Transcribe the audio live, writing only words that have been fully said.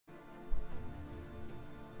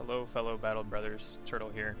Hello fellow Battle Brothers, Turtle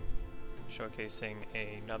here, showcasing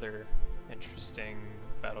another interesting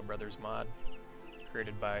Battle Brothers mod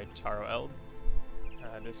created by TaroEld.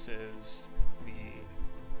 This is the,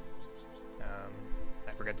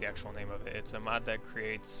 I forget the actual name of it. It's a mod that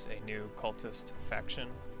creates a new cultist faction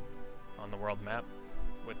on the world map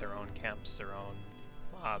with their own camps, their own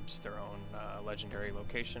mobs, their own legendary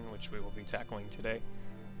location, which we will be tackling today.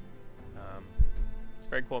 It's a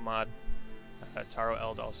very cool mod.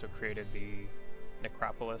 TaroEld also created the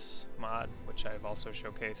Necropolis mod, which I've also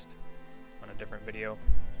showcased on a different video.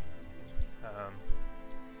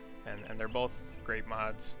 And they're both great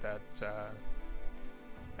mods that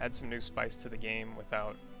add some new spice to the game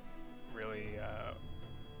without really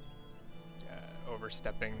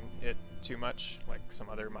overstepping it too much, like some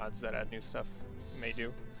other mods that add new stuff may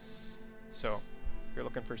do. So if you're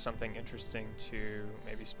looking for something interesting to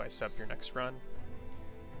maybe spice up your next run,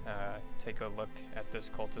 take a look at this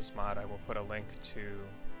Cultist mod. I will put a link to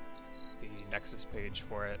the Nexus page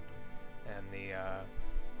for it and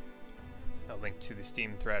a link to the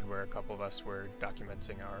Steam thread where a couple of us were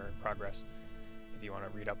documenting our progress if you want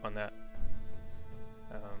to read up on that.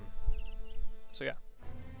 So yeah,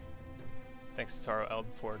 thanks to TaroEld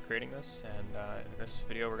for creating this, and in this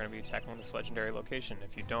video we're going to be tackling this legendary location.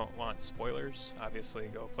 If you don't want spoilers, obviously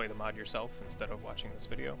go play the mod yourself instead of watching this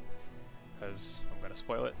video, because I'm going to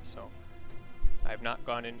spoil it. So I have not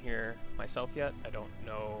gone in here myself yet. I don't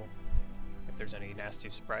know if there's any nasty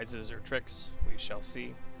surprises or tricks. We shall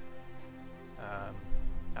see.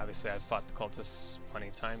 Obviously I've fought the cultists plenty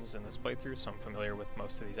of times in this playthrough, so I'm familiar with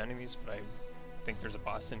most of these enemies, but I think there's a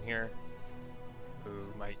boss in here who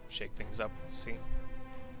might shake things up. We'll see.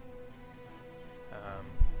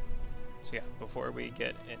 So yeah, before we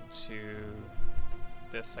get into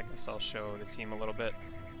this, I guess I'll show the team a little bit,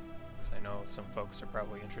 because I know some folks are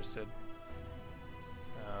probably interested.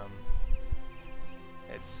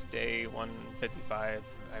 It's day 155.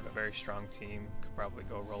 I have a very strong team. Could probably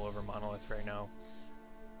go roll over Monolith right now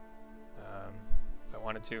if I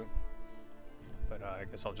wanted to, but I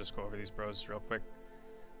guess I'll just go over these bros real quick.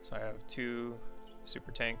 So I have two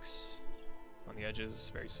super tanks on the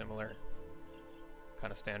edges, very similar,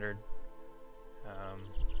 kind of standard.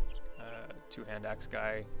 Two-hand axe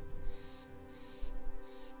guy,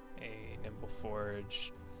 a nimble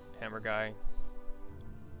forge hammer guy,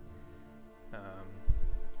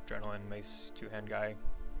 adrenaline mace two-hand guy.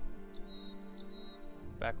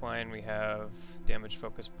 Backline we have damage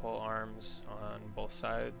focus pole arms on both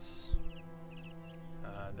sides.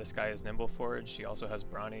 This guy is nimble forge. He also has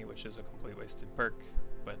brawny, which is a complete wasted perk,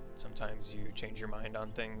 but sometimes you change your mind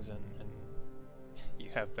on things and you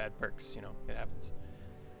have bad perks, you know, it happens.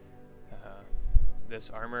 This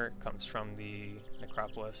armor comes from the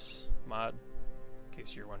Necropolis mod, in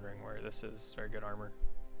case you're wondering where this is. Very good armor.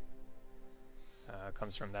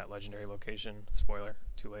 Comes from that legendary location. Spoiler,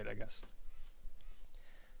 too late I guess.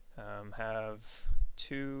 Have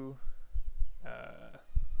two,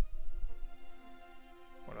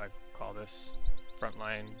 what do I call this?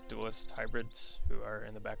 Frontline duelist hybrids who are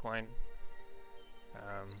in the back line.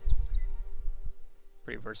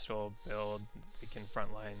 Pretty versatile build. They can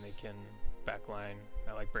frontline, they can backline.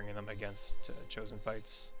 I like bringing them against chosen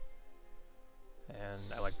fights, and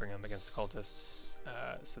I like bringing them against the cultists.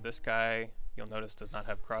 So this guy, you'll notice, does not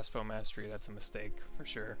have crossbow mastery. That's a mistake for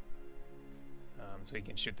sure. So he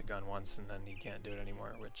can shoot the gun once and then he can't do it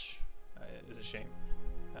anymore, which is a shame.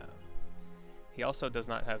 He also does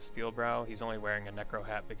not have steel brow. He's only wearing a necro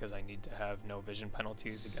hat because I need to have no vision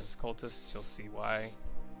penalties against cultists. You'll see why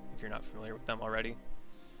if you're not familiar with them already.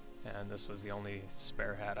 And this was the only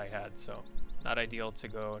spare hat I had, so not ideal to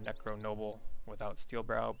go necro noble without steel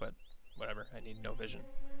brow, but whatever, I need no vision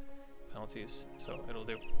penalties, so it'll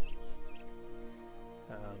do.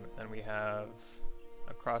 Then we have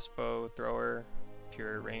a crossbow thrower,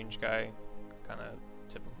 pure range guy, kind of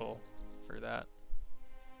typical for that.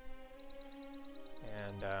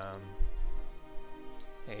 And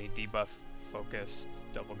a debuff focused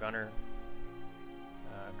double gunner,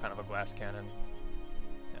 kind of a glass cannon,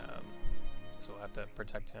 so we'll have to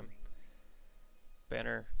protect him.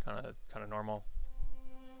 Banner, kind of normal.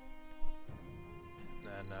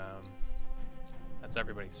 And that's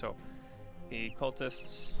everybody. So the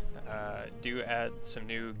cultists do add some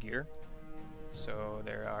new gear. So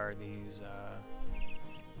there are these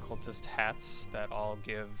cultist hats that all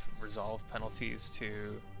give resolve penalties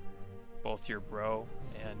to both your bro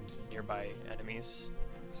and nearby enemies.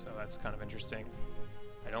 So that's kind of interesting.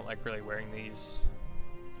 I don't like really wearing these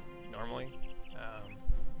normally,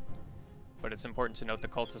 but it's important to note the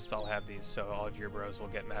cultists all have these, so all of your bros will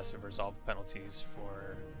get massive resolve penalties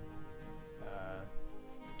for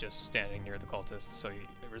just standing near the cultists. So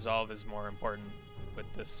resolve is more important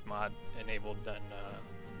with this mod enabled than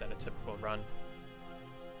a typical run,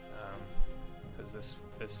 because this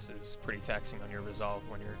is pretty taxing on your resolve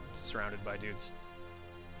when you're surrounded by dudes.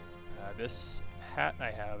 This hat I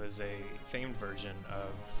have is a famed version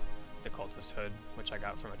of the cultist hood, which I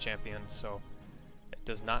got from a champion, so it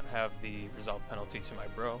does not have the resolve penalty to my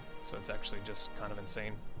bro, so it's actually just kind of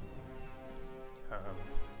insane.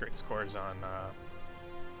 Great scores on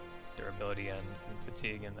durability and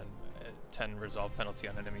fatigue, and then 10 resolve penalty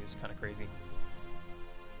on enemies, kind of crazy.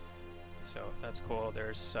 So that's cool.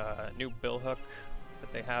 There's a new bill hook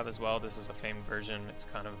that they have as well. This is a famed version. It's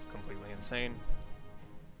kind of completely insane.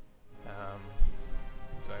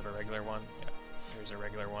 Do I have a regular one? Yeah, here's a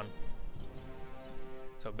regular one.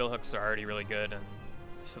 So bill hooks are already really good, and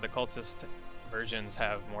so the cultist versions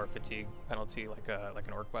have more fatigue penalty, like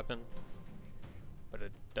an orc weapon, but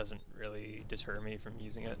it doesn't really deter me from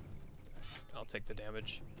using it. I'll take the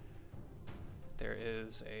damage. There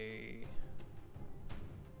is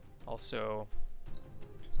also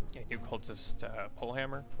a new cultist pole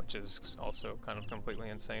hammer, which is also kind of completely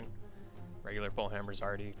insane. Regular pole hammer is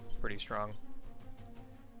already pretty strong.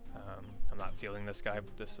 I'm not feeling this guy,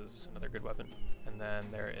 but this is another good weapon. And then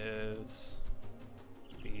there is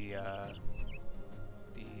the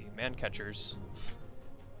man catchers,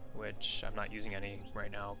 which I'm not using any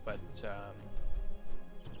right now, but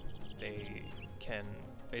they can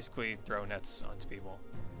basically throw nets onto people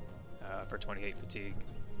for 28 fatigue.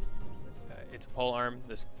 It's a pole arm.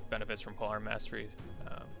 This benefits from pole arm mastery,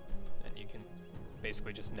 and you can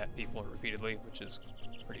basically just net people repeatedly, which is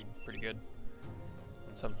pretty good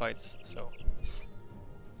in some fights. So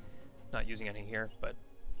not using any here, but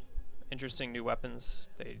interesting new weapons.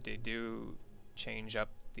 They do change up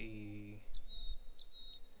the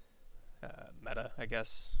meta, I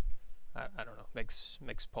guess. I don't know. Makes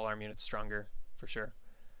polearm units stronger for sure.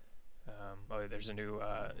 Oh, there's a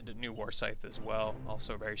new war scythe as well,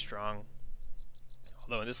 also very strong.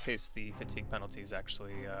 Although in this case the fatigue penalty is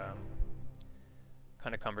actually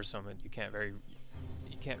kind of cumbersome, and you can't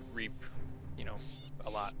reap, you know, a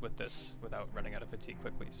lot with this without running out of fatigue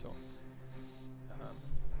quickly. So,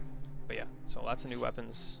 but yeah, so lots of new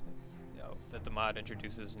weapons. You know, that the mod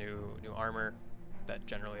introduces new armor that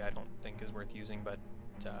generally I don't think is worth using, but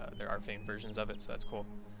there are famed versions of it, so that's cool.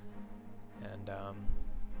 And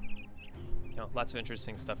you know, lots of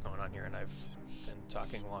interesting stuff going on here, and I've been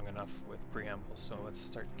talking long enough with preamble, so let's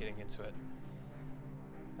start getting into it.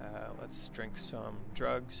 Let's drink some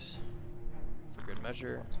drugs for good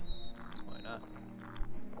measure. Why not?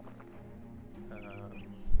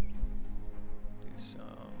 Do some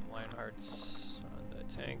Lionhearts on the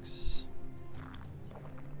tanks,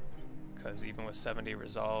 because even with 70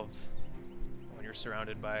 resolve, when you're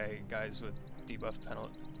surrounded by guys with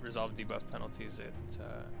resolve debuff penalties, it's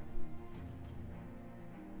a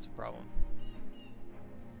problem.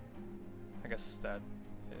 I guess that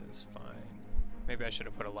is fine. Maybe I should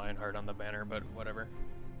have put a Lionheart on the banner, but whatever.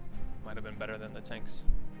 Might have been better than the tanks.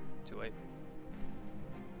 Too late.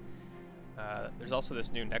 There's also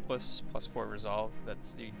this new necklace, +4 resolve,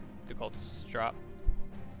 that's the cultists drop,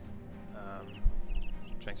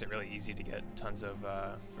 which makes it really easy to get tons of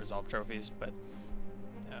resolve trophies, but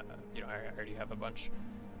you know, I already have a bunch.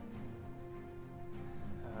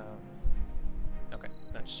 Okay,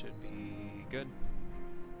 that should be good.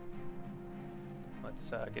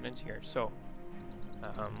 Let's get into here. So,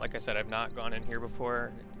 like I said, I've not gone in here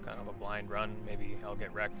before. It's kind of a blind run. Maybe I'll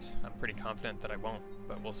get wrecked. I'm pretty confident that I won't,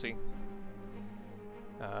 but we'll see.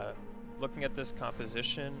 Looking at this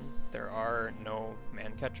composition, there are no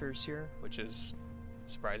man catchers here, which is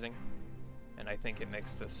surprising, and I think it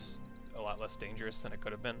makes this a lot less dangerous than it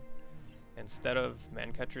could have been. Instead of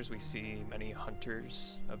man catchers, we see many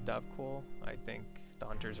hunters of Davkul. I think the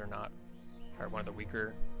hunters are one of the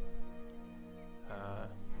weaker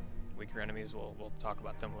enemies. We'll talk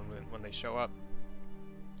about them when they show up.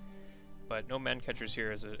 But no man catchers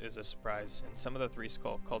here is a surprise. In some of the 3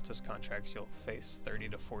 skull cultist contracts, you'll face 30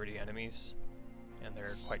 to 40 enemies, and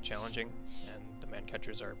they're quite challenging, and the man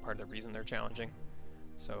catchers are part of the reason they're challenging.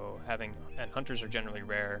 So and hunters are generally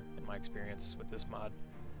rare in my experience with this mod.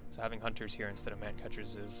 So having hunters here instead of man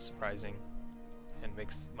catchers is surprising, and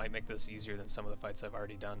might make this easier than some of the fights I've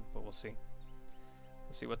already done, but we'll see.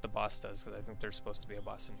 We'll see what the boss does, because I think there's supposed to be a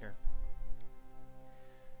boss in here.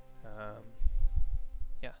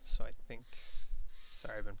 Yeah, so I think,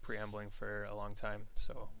 sorry, I've been preambling for a long time,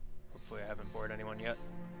 so hopefully I haven't bored anyone yet,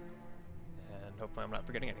 and hopefully I'm not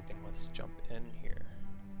forgetting anything. Let's jump in here.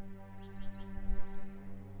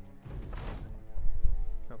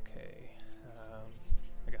 Okay,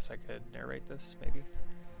 I guess I could narrate this, maybe.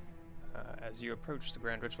 As you approach the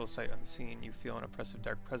grand ritual site unseen, you feel an oppressive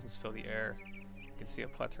dark presence fill the air. You can see a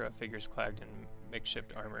plethora of figures clad in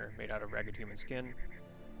makeshift armor made out of ragged human skin.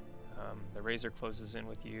 The Razor closes in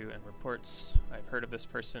with you and reports, "I've heard of this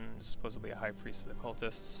person, supposedly a high priest of the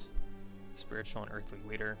Cultists, spiritual and earthly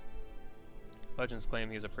leader. Legends claim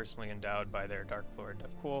he is personally endowed by their Dark Lord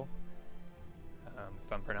Davkul.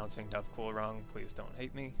 If I'm pronouncing Davkul wrong, please don't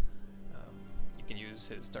hate me. You can use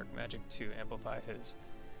his dark magic to amplify his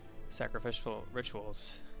sacrificial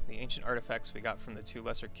rituals. The ancient artifacts we got from the two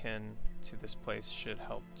lesser kin to this place should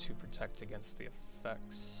help to protect against the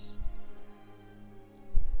effects."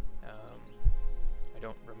 I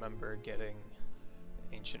don't remember getting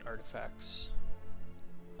ancient artifacts.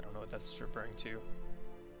 I don't know what that's referring to.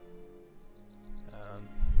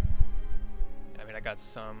 I mean, I got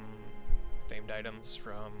some famed items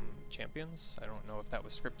from champions. I don't know if that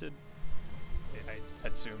was scripted. I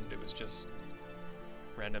assumed it was just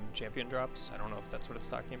random champion drops. I don't know if that's what it's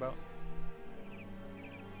talking about.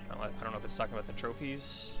 I don't know if it's talking about the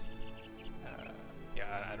trophies.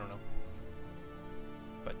 Yeah, I don't know.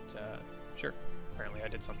 But sure, apparently I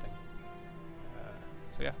did something.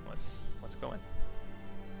 So yeah, let's go in.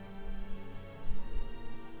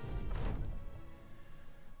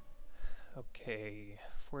 Okay,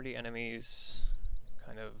 40 enemies,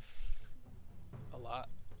 kind of a lot,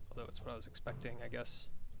 although it's what I was expecting, I guess.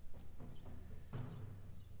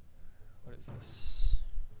 What is this?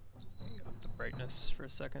 Let me up the brightness for a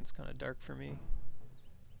second, it's kind of dark for me.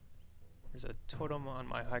 There's a totem on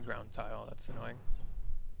my high ground tile, that's annoying.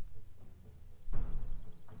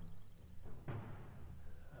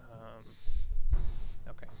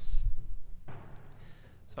 Okay.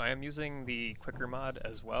 So I am using the quicker mod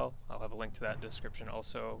as well. I'll have a link to that in the description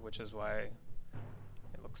also, which is why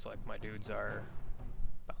it looks like my dudes are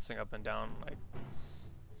bouncing up and down like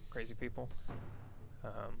crazy people.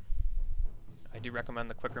 I do recommend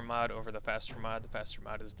the quicker mod over the faster mod. The faster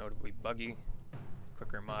mod is notably buggy.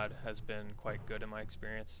 Quicker mod has been quite good in my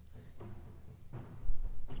experience.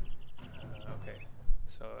 Okay,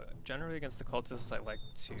 so generally against the cultists I like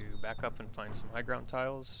to back up and find some high ground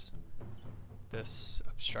tiles. This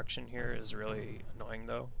obstruction here is really annoying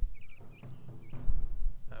though.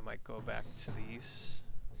 I might go back to these,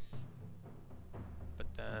 but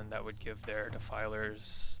then that would give their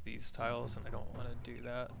defilers these tiles and I don't want to do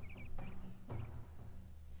that.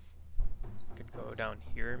 Could go down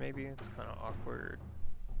here maybe, it's kind of awkward.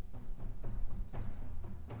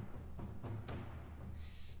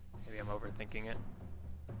 Maybe I'm overthinking it.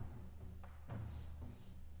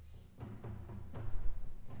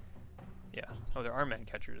 Yeah. Oh, there are men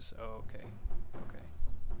catchers. Oh, okay. Okay.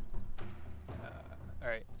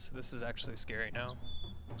 Alright, so this is actually scary now.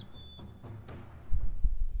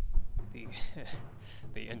 The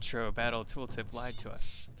the intro battle tooltip lied to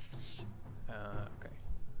us. Okay.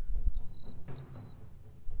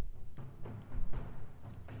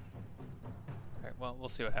 Alright, well, we'll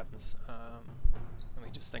see what happens. Let me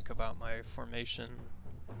just think about my formation.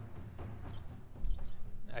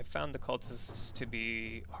 I found the cultists to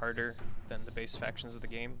be harder than the base factions of the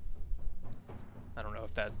game. I don't know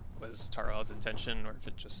if that was TaroEld's intention or if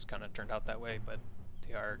it just kind of turned out that way, but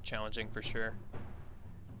they are challenging for sure.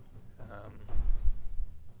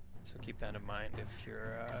 So keep that in mind if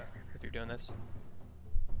you're doing this.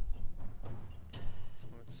 So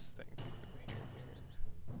let's think here.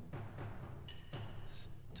 Let's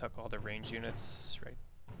tuck all the range units right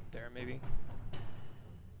there, maybe.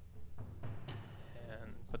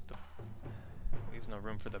 Put the leaves no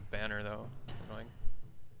room for the banner though. Annoying.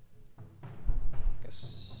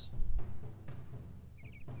 Guess.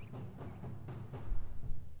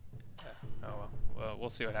 Yeah. Oh well. Well, we'll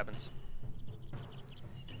see what happens.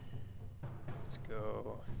 Let's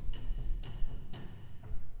go.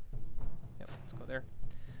 Yep. Let's go there.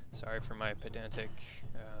 Sorry for my pedantic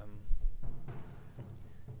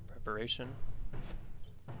preparation.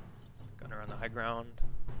 Gunner on the high ground.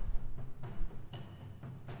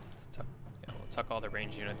 Tuck all the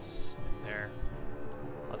range units in there.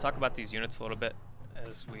 I'll talk about these units a little bit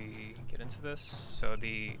as we get into this. So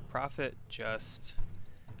the Prophet just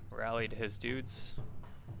rallied his dudes.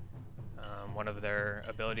 One of their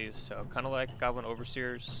abilities, so kind of like Goblin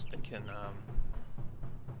Overseers, they can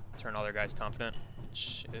turn all their guys confident,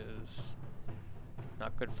 which is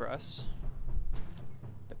not good for us.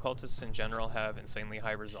 The cultists in general have insanely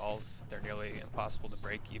high resolve. They're nearly impossible to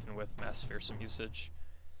break even with mass fearsome usage.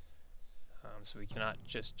 So we cannot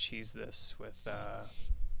just cheese this with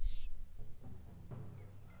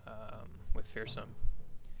fearsome.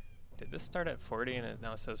 Did this start at 40 and it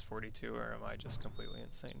now says 42, or am I just completely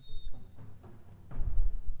insane?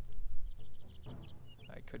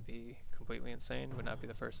 I could be completely insane, would not be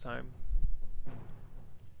the first time.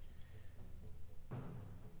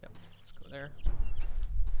 Yep, let's go there.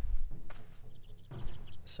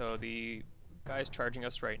 So the guys charging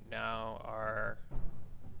us right now are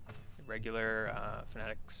regular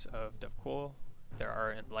fanatics of Davkul. There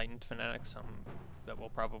are enlightened fanatics, some that we'll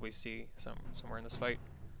probably see somewhere in this fight.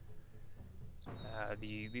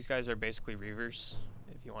 These guys are basically Reavers,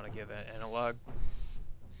 if you want to give an analog.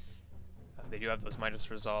 They do have those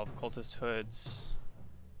Midas Resolve Cultist hoods.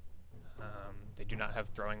 They do not have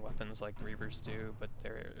throwing weapons like Reavers do, but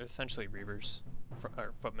they're essentially Reavers,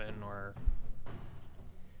 or footmen, or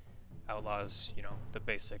outlaws, you know, the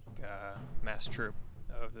basic mass troop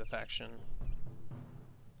of the faction.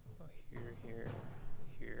 Oh, here, here,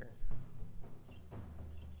 here.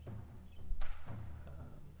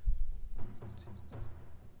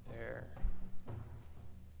 There.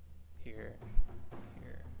 Here.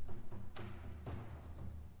 Here.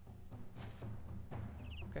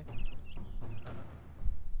 Okay.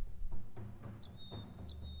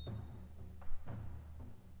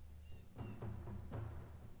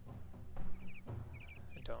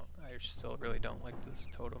 I still really don't like this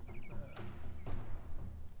totem.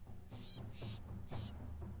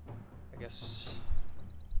 I guess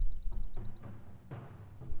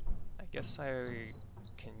I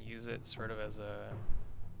can use it sort of as a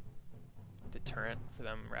deterrent for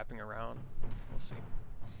them wrapping around. We'll see.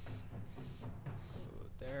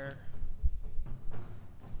 There.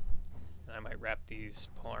 And I might wrap these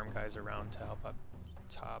polearm guys around to help up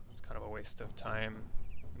top. It's kind of a waste of time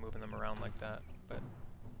moving them around like that, but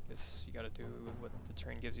I guess you gotta do what the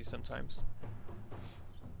terrain gives you sometimes.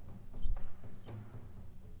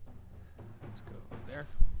 Let's go there.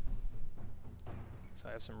 So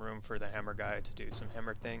I have some room for the hammer guy to do some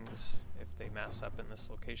hammer things if they mass up in this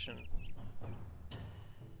location.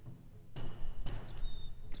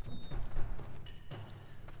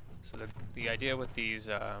 So the idea with these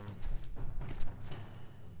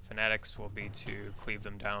fanatics will be to cleave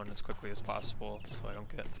them down as quickly as possible so I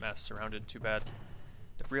don't get mass surrounded too bad.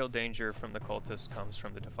 The real danger from the cultists comes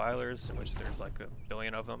from the defilers, in which there's like 1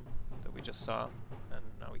 billion of them that we just saw, and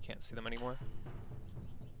now we can't see them anymore.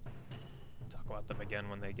 Talk about them again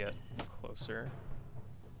when they get closer.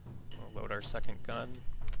 We'll load our second gun.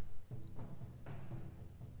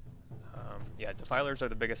 Yeah, defilers are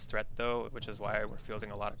the biggest threat though, which is why we're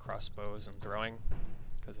fielding a lot of crossbows and throwing,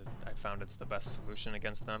 because I found it's the best solution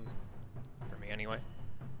against them, for me anyway.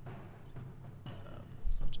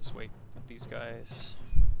 So just wait with these guys,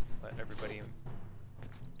 let everybody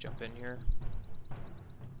jump in here.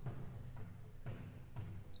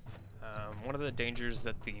 One of the dangers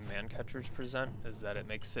that the man catchers present is that it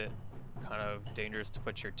makes it kind of dangerous to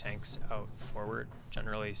put your tanks out forward.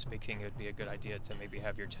 Generally speaking, it would be a good idea to maybe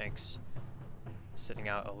have your tanks sitting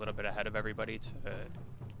out a little bit ahead of everybody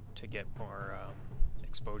to get more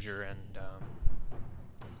exposure and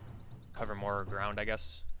cover more ground, I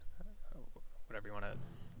guess.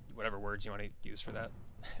 Whatever words you want to use for that.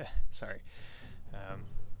 Sorry.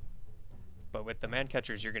 But with the man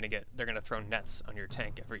catchers, they're gonna throw nets on your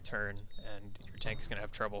tank every turn, and your tank is gonna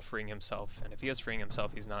have trouble freeing himself. And if he is freeing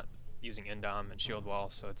himself, he's not using indom and shield wall,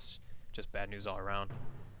 so it's just bad news all around.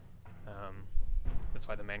 That's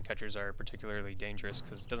why the man catchers are particularly dangerous,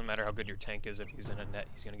 because it doesn't matter how good your tank is, if he's in a net,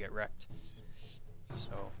 he's gonna get wrecked.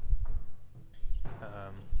 So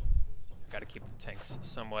I've got to keep the tanks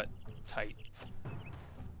somewhat tight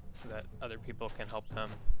so that other people can help them.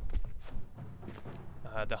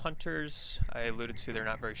 The hunters, I alluded to, they're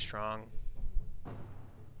not very strong.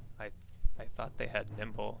 I thought they had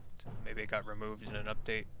nimble. Maybe it got removed in an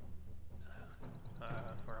update.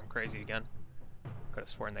 Or I'm crazy again. Could have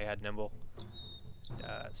sworn they had nimble.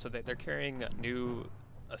 So they're carrying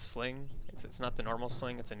a sling. It's not the normal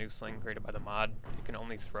sling, it's a new sling created by the mod. You can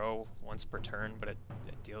only throw once per turn, but it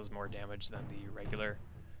deals more damage than the regular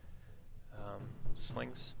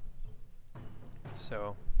slings.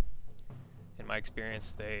 So in my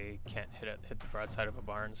experience, they can't hit the broadside of a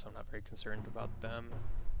barn, so I'm not very concerned about them.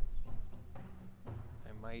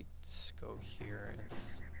 I might go here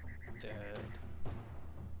instead.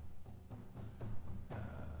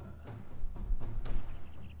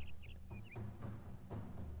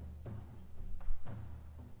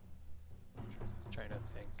 Trying to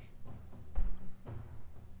think.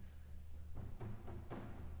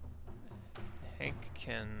 Hank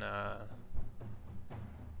can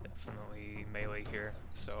definitely melee here,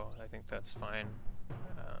 so I think that's fine.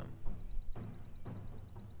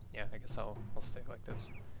 Yeah, I guess I'll stay like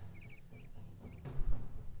this.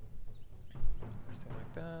 Stay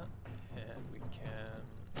like that, and we can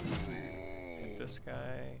hit this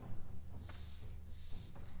guy.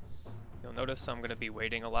 You'll notice I'm going to be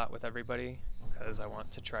waiting a lot with everybody because I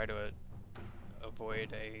want to try to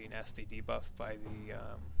avoid a nasty debuff by the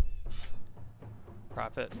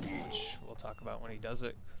Prophet, which we'll talk about when he does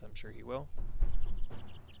it, because I'm sure he will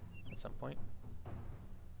at some point.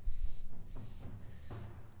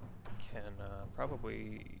 Can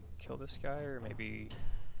probably kill this guy, or maybe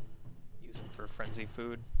use him for frenzy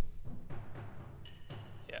food.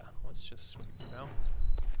 Yeah, let's just wait for now.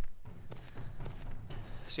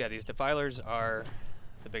 So yeah, these defilers are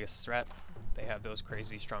the biggest threat. They have those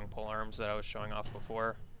crazy strong pole arms that I was showing off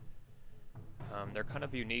before. They're kind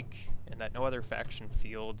of unique in that no other faction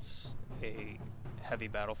fields a heavy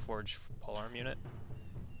Battleforge polearm unit.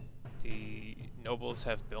 The nobles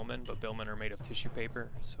have billmen, but billmen are made of tissue paper,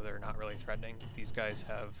 so they're not really threatening. These guys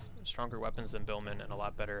have stronger weapons than billmen and a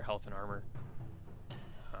lot better health and armor,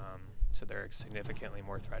 so they're significantly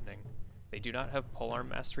more threatening. They do not have polearm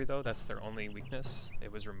mastery though. That's their only weakness.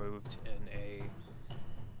 It was removed in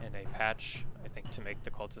a patch, I think, to make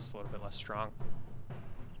the cultists a little bit less strong.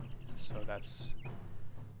 So that's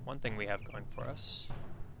one thing we have going for us.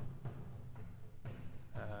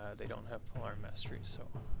 They don't have polearm mastery, so...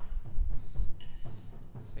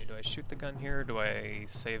 Okay, do I shoot the gun here, or do I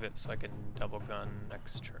save it so I can double gun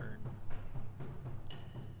next turn?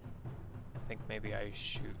 I think maybe I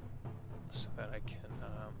shoot so that I can...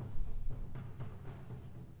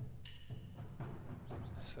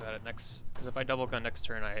 so that next... Because if I double gun next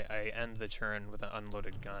turn, I end the turn with an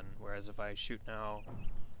unloaded gun, whereas if I shoot now...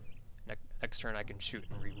 Next turn I can shoot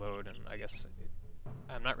and reload, and I guess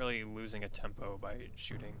I'm not really losing a tempo by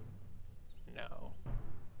shooting now.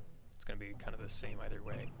 It's going to be kind of the same either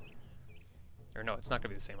way. Or no, it's not going to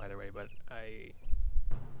be the same either way, but I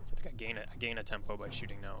think I gain a tempo by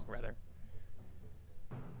shooting now, rather.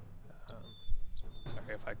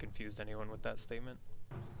 Sorry if I confused anyone with that statement.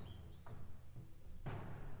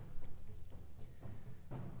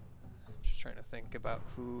 Just trying to think about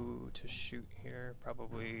who to shoot here.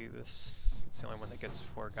 Probably this. It's the only one that gets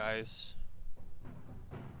 4 guys.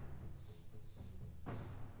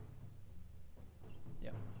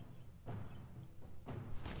 Yep.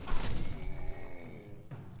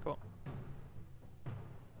 Cool.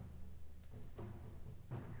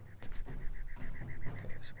 Okay,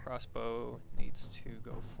 so crossbow needs to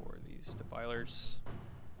go for these defilers.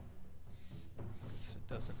 It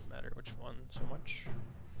doesn't matter which one so much.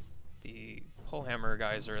 The polehammer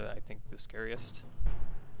guys are, I think, the scariest.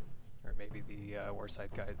 Or maybe the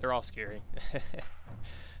Warscythe guys. They're all scary.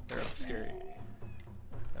 They're all scary.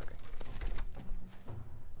 Okay.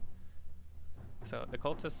 So the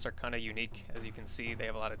cultists are kind of unique, as you can see. They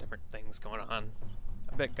have a lot of different things going on.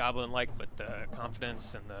 A bit goblin-like with the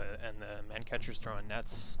confidence and the man catchers throwing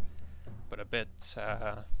nets, but a bit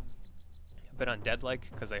undead-like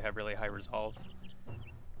because they have really high resolve.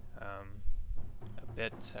 A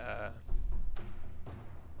bit.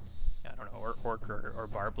 I don't know, orc or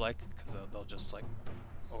barb-like, because they'll just like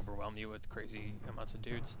overwhelm you with crazy amounts of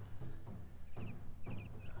dudes.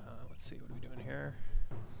 Let's see, what are we doing here?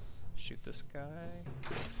 Shoot this guy.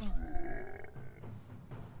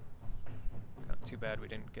 Kind of too bad we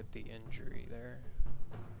didn't get the injury there.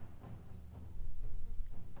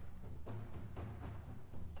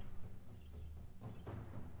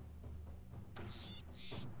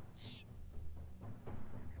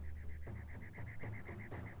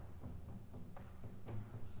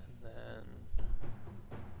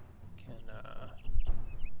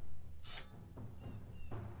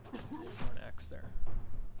 There.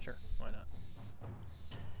 Sure, why not?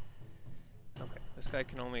 Okay, this guy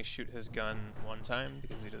can only shoot his gun one time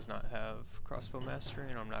because he does not have crossbow mastery,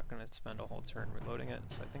 and I'm not going to spend a whole turn reloading it,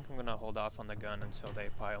 so I think I'm going to hold off on the gun until they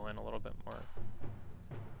pile in a little bit more.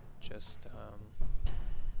 Just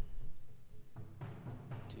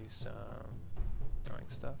do some throwing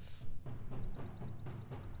stuff.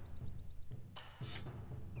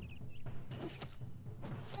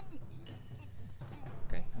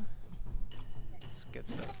 Okay. Let's get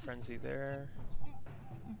the frenzy there.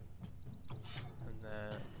 And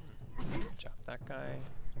then chop that guy.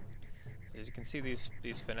 So as you can see, these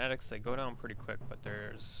fanatics, they go down pretty quick, but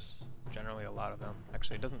there's generally a lot of them.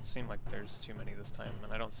 Actually, it doesn't seem like there's too many this time,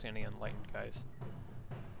 and I don't see any enlightened guys.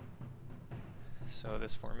 So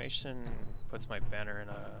this formation puts my banner in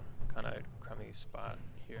a kind of crummy spot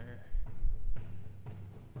here.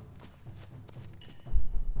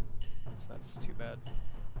 So that's too bad.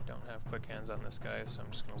 I don't have quick hands on this guy, so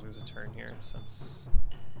I'm just going to lose a turn here, since,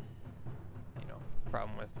 you know,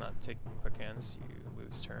 problem with not taking quick hands, you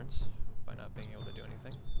lose turns by not being able to do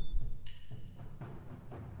anything.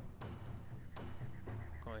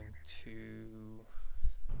 Going to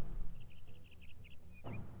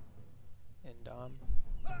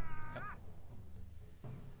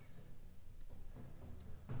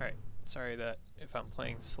sorry that if I'm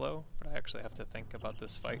playing slow, but I actually have to think about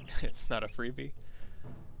this fight. It's not a freebie.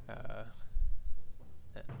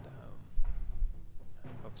 And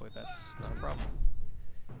hopefully that's not a problem.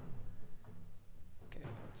 Okay,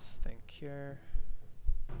 let's think here.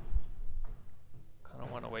 Kind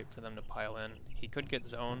of want to wait for them to pile in. He could get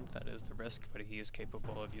zoned, that is the risk, but he is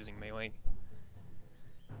capable of using melee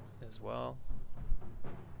as well.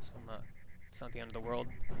 So it's not the end of the world.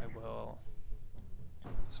 I will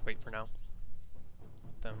just wait for now.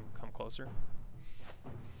 Let them come closer.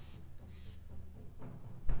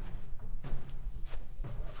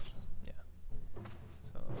 Yeah.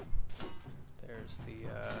 So there's the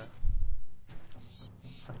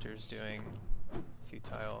hunters doing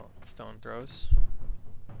futile stone throws.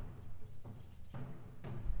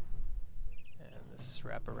 And this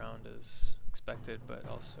wraparound is expected, but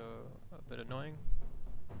also a bit annoying.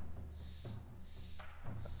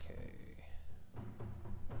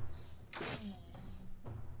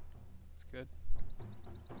 Good.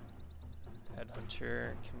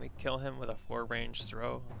 Headhunter, can we kill him with a 4-range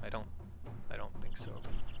throw? I don't think so.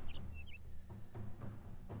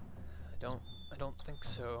 I don't think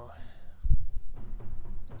so.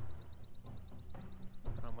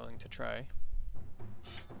 But I'm willing to try.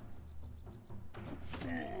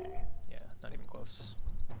 Yeah, not even close.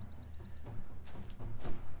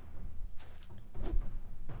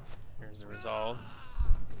 Here's the resolve.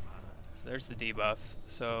 So there's the debuff.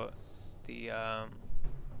 So the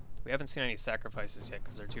we haven't seen any sacrifices yet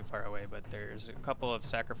because they're too far away, but there's a couple of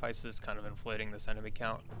sacrifices kind of inflating this enemy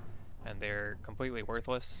count, and they're completely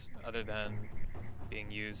worthless other than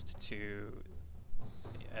being used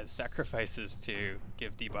as sacrifices to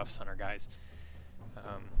give debuffs on our guys.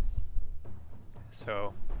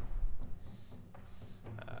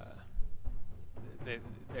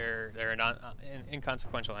 They're not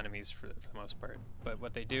inconsequential enemies for the most part, but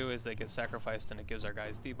what they do is they get sacrificed and it gives our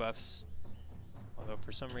guys debuffs, although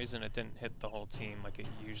for some reason it didn't hit the whole team like it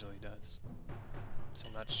usually does. So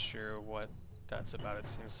I'm not sure what that's about. It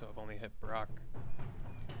seems to have only hit Brock.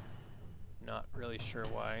 Not really sure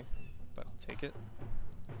why, but I'll take it.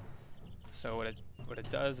 So what it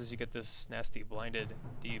does is you get this nasty blinded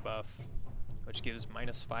debuff, which gives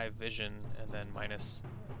 -5 vision and then minus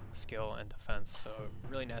skill and defense. So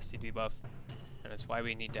really nasty debuff, and it's why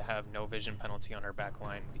we need to have no vision penalty on our back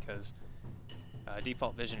line, because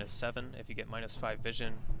default vision is 7. If you get -5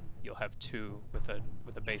 vision, you'll have 2 with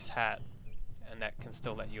a base hat, and that can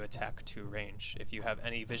still let you attack 2 range. If you have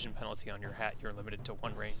any vision penalty on your hat, you're limited to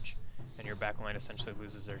 1 range, and your back line essentially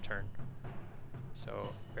loses their turn.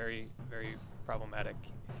 So very, very problematic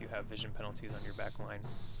if you have vision penalties on your back line.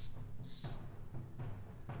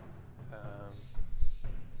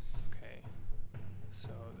 Okay,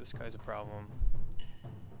 so this guy's a problem,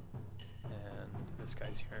 and this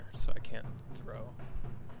guy's here, so I can't throw.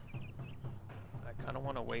 I kind of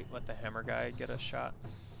want to let the hammer guy get a shot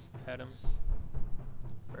at him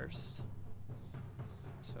first,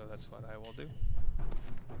 so that's what I will do.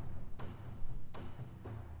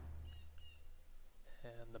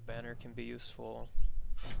 And the banner can be useful.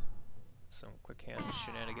 Some quick hand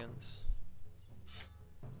shenanigans.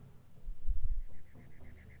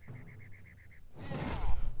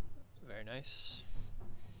 Very nice.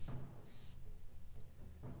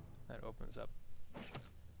 That opens up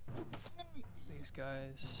these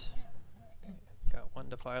guys. Okay, got one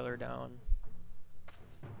defiler down.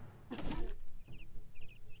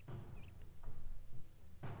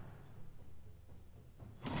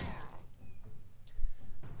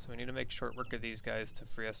 So we need to make short work of these guys to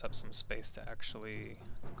free us up some space to actually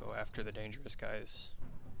go after the dangerous guys.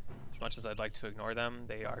 As much as I'd like to ignore them,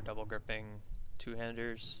 they are double gripping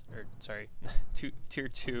two-handers, or sorry, tier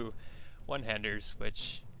 2 one-handers,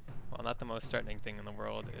 which, while not the most threatening thing in the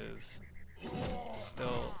world, is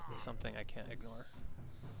still something I can't ignore.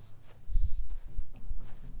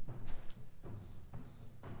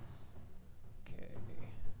 Okay,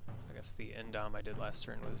 so I guess the end-dom I did last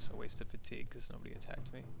turn was a waste of fatigue because nobody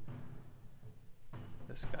attacked me.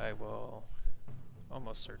 This guy will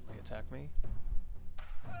almost certainly attack me.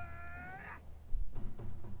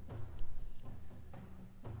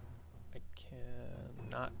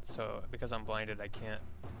 Not so, because I'm blinded, I can't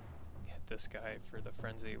hit this guy for the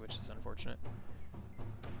frenzy, which is unfortunate.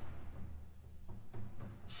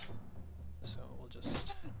 So we'll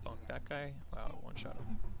just bonk that guy. Wow, one-shot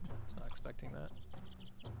him. I was not expecting that.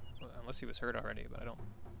 Well, unless he was hurt already, but I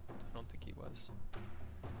don't think he was.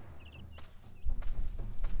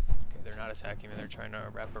 Okay, they're not attacking me. They're trying to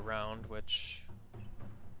wrap around, which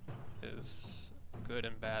is good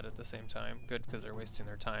and bad at the same time. Good because they're wasting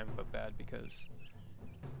their time, but bad because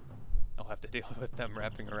I'll have to deal with them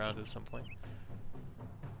wrapping around at some point.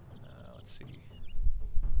 Let's see.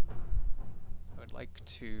 I would like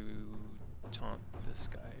to taunt this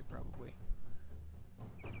guy, probably.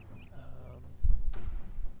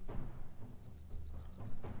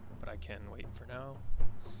 But I can wait for now.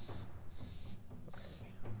 Okay.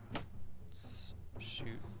 Let's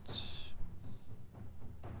shoot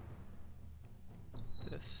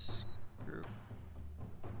this group.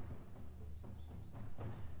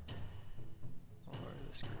 Or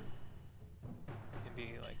this group.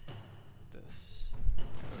 Maybe like this.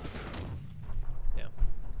 Yeah.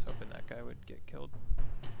 I was hoping that guy would get killed.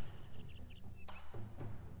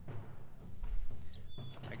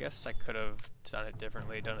 I guess I could have done it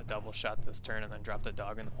differently, done a double shot this turn and then dropped the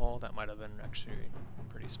dog in the hole. That might have been actually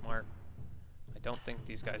pretty smart. I don't think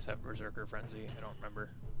these guys have Berserker Frenzy. I don't remember.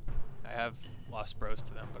 I have lost bros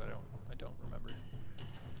to them, but I don't remember.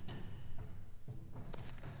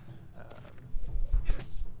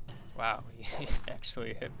 Wow, he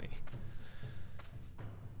actually hit me.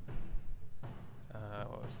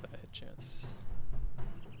 What was that hit chance?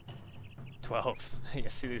 12. You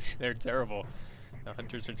see these? They're terrible. The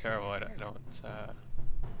hunters are terrible. I don't know.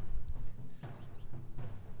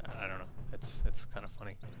 It's kind of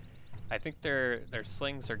funny. I think their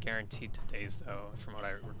slings are guaranteed to daze though, from what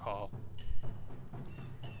I recall.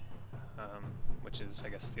 Which is, I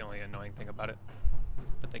guess, the only annoying thing about it.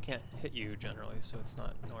 But they can't hit you generally, so it's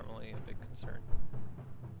not normally a big concern.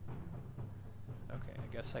 Okay, I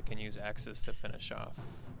guess I can use axes to finish off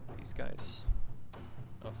these guys.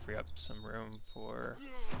 I'll free up some room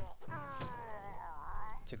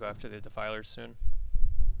to go after the defilers soon.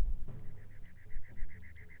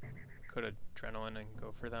 Could adrenaline and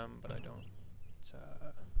go for them, but I don't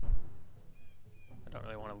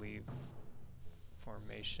really want to leave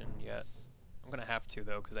formation yet. I'm gonna have to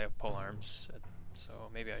though, because I have pole arms,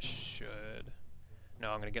 so maybe I should.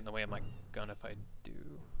 No, I'm gonna get in the way of my gun if I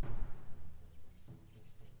do.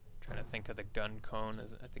 Trying to think of the gun cone.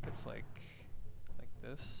 I think it's like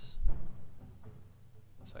this,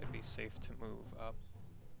 so I'd be safe to move up.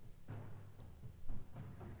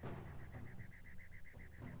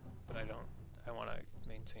 But I want to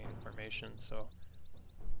maintain formation, so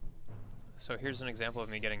here's an example of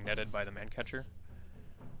me getting netted by the man catcher.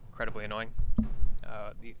 Incredibly annoying.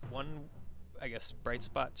 The one, I guess, bright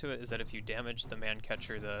spot to it is that if you damage the man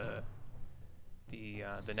catcher, the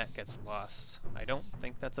net gets lost. I don't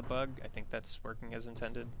think that's a bug. I think that's working as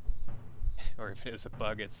intended. Or if it is a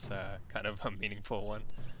bug, it's kind of a meaningful one.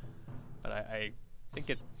 But I think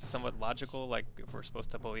it's somewhat logical, like if we're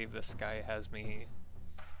supposed to believe this guy has me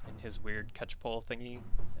in his weird catch pole thingy,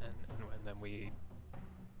 and then we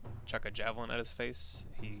chuck a javelin at his face,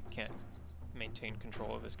 he can't maintain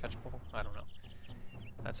control of his catch pole. I don't know.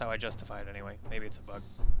 That's how I justify it anyway. Maybe it's a bug.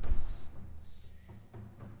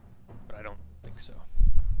 But I don't think so.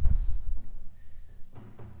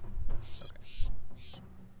 Okay.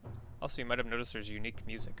 Also, you might have noticed there's unique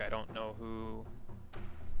music. I don't know who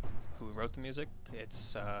wrote the music.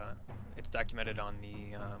 It's documented on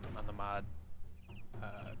the mod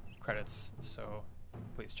credits, so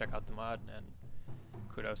please check out the mod, and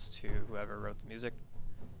kudos to whoever wrote the music.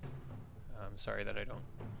 I'm sorry that I don't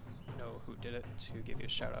know who did it to give you a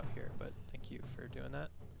shout out here, but thank you for doing that.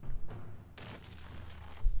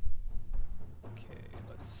 Okay,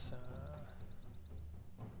 let's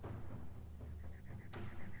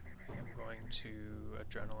I am going to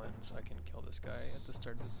adrenaline so I can kill this guy at the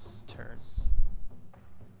start of the turn.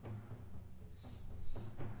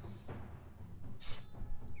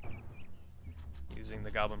 Using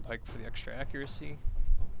the Goblin Pike for the extra accuracy.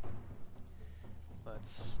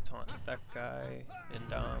 Let's taunt that guy in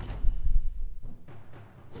Dom.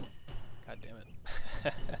 God damn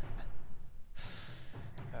it.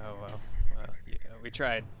 Oh well. Well, yeah, we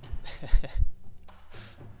tried.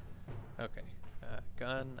 Okay.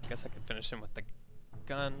 Gun. I guess I could finish him with the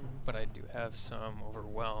gun, but I do have some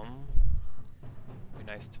Overwhelm. It'd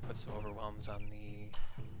be nice to put some Overwhelms on the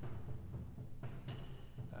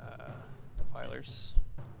defilers.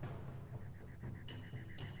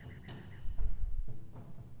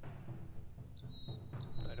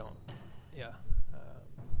 But I don't. Yeah.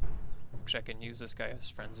 Actually, I can use this guy as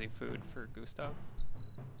frenzy food for Gustav.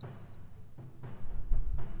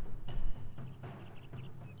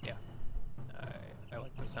 Yeah. I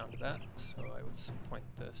like the sound of that, so I would point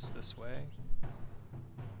this way.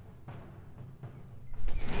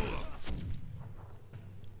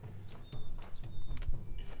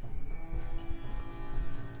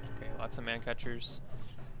 Okay, lots of man catchers,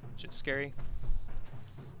 which is scary.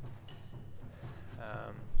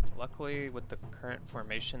 Luckily, with the current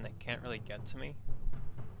formation, they can't really get to me.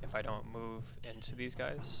 if I don't move into these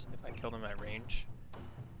guys, if I kill them at range,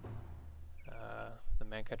 the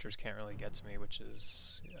man catchers can't really get to me, which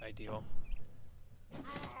is ideal.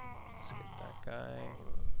 Let's get that guy.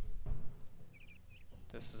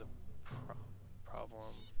 This is a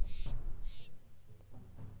problem.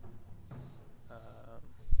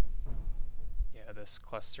 Yeah, this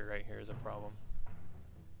cluster right here is a problem.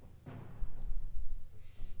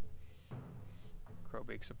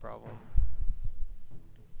 Crowbeak's a problem.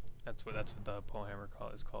 That's what the pole hammer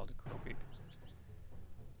is called, a crowbeak.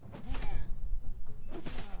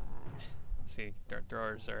 See,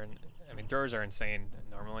 throwers are insane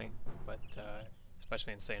normally, but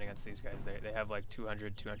especially insane against these guys. They have like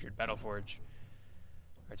 200 Battle Forge.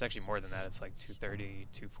 Or it's actually more than that. It's like 230,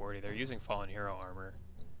 240. They're using Fallen Hero armor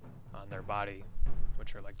on their body,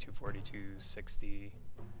 which are like 240, 260.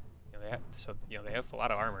 They have a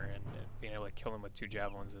lot of armor, and being able to kill them with 2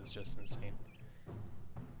 javelins is just insane.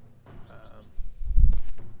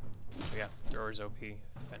 So yeah, thrower's OP,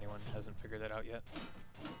 if anyone hasn't figured that out yet.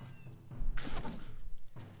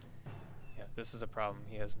 Yeah, this is a problem.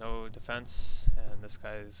 He has no defense, and this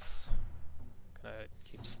guy's gonna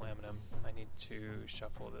keep slamming him. I need to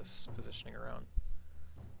shuffle this positioning around.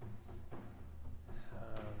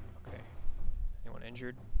 Okay. Anyone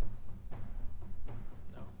injured?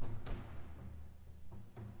 No.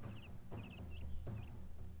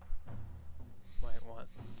 Might want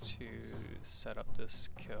to set up this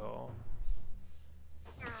kill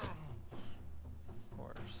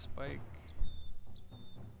for Spike,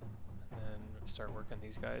 and then start working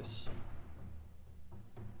these guys.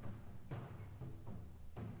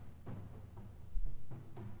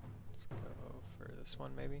 Let's go for this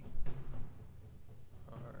one maybe,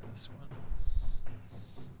 or this one.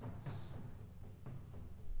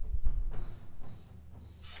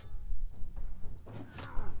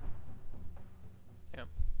 Yeah.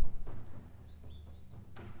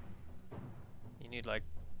 You need like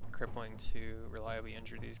crippling to reliably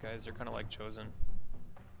injure these guys. They're kind of like Chosen.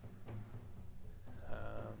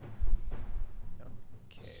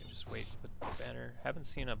 Okay, just wait with the banner. Haven't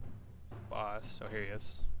seen a boss, so here he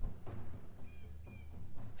is.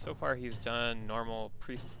 So far he's done normal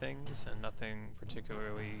priest things and nothing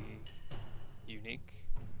particularly unique.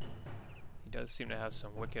 He does seem to have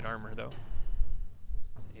some wicked armor though.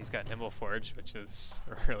 And he's got Nimble Forge, which is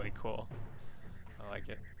really cool. I like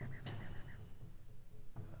it.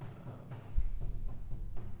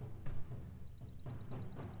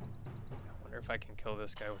 I wonder if I can kill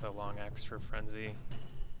this guy with a long axe for frenzy.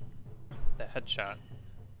 The headshot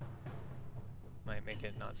might make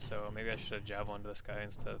it not so. Maybe I should have javelined this guy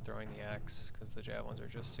instead of throwing the axe, because the javelins are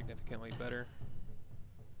just significantly better.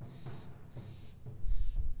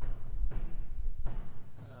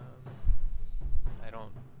 I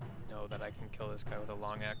don't know that I can kill this guy with a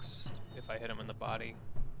long axe if I hit him in the body.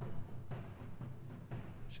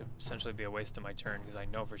 Should essentially be a waste of my turn, because I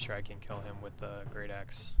know for sure I can kill him with the great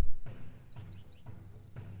axe.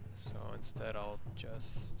 So instead I'll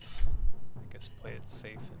just, I guess, play it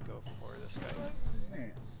safe and go for this guy.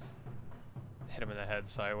 Hit him in the head,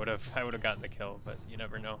 so I would have gotten the kill, but you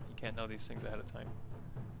never know. You can't know these things ahead of time.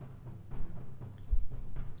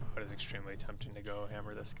 Oh, it is extremely tempting to go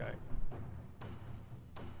hammer this guy.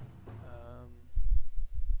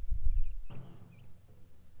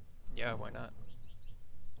 Yeah, why not?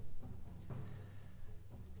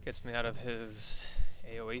 Gets me out of his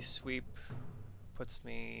AoE sweep, puts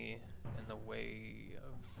me in the way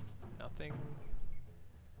of nothing.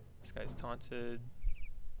 This guy's taunted.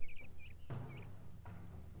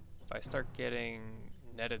 If I start getting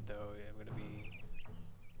netted though, I'm gonna be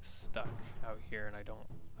stuck out here, and I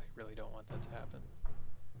really don't want that to happen.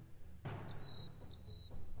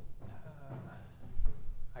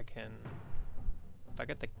 If I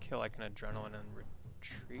get the kill, I can adrenaline and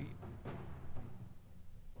retreat.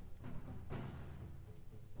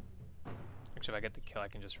 Actually, if I get the kill, I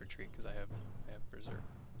can just retreat because I have Berserk.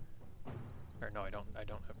 Or no, I don't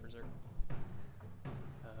have Berserk.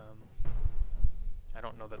 I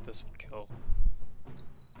don't know that this will kill.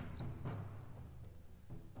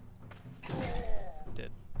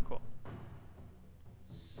 Did. Cool.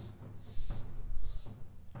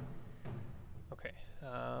 Okay.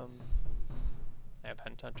 I have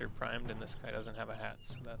Hunt Hunter primed, and this guy doesn't have a hat,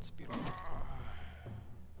 so that's beautiful.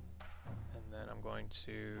 And then I'm going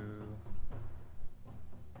to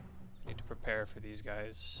need to prepare for these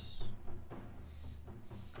guys,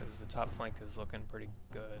 because the top flank is looking pretty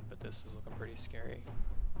good, but this is looking pretty scary.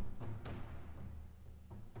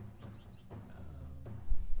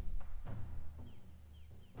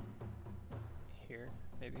 Here,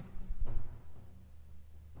 maybe.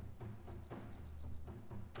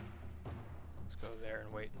 there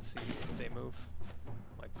and wait and see if they move.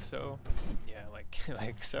 Like so. Yeah, like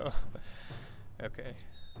like so. Okay.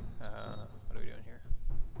 What are we doing here?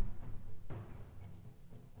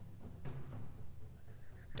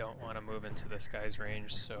 Don't want to move into this guy's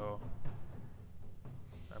range, so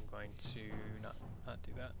I'm going to not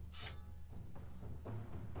do that.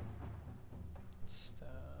 Let's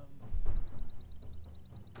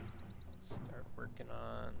start working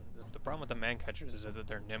on the problem with the man catchers is that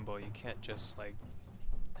they're nimble. You can't just like,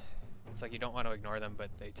 it's like you don't want to ignore them,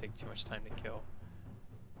 but they take too much time to kill.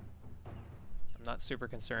 I'm not super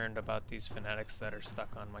concerned about these fanatics that are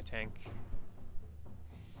stuck on my tank.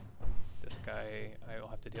 This guy I will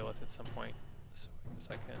have to deal with at some point, so I guess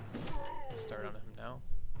I can start on him now.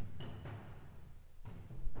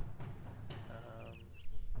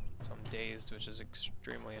 So I'm dazed, which is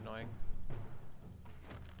extremely annoying.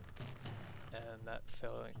 And that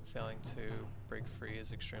failing to break free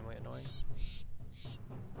is extremely annoying.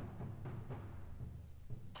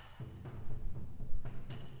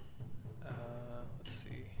 Let's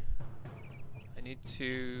see. I need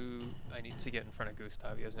to get in front of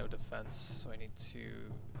Gustav. He has no defense, so I need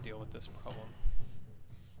to deal with this problem.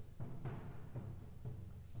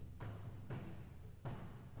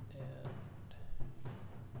 And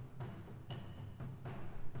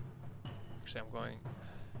actually,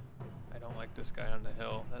 I don't like this guy on the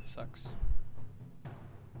hill. That sucks.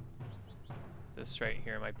 This right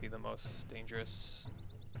here might be the most dangerous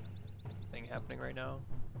thing happening right now.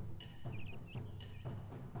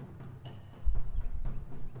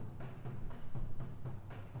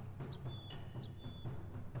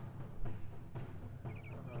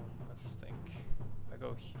 Let's think. If I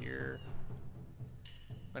go here,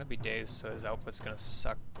 I'm gonna be dazed, so his output's gonna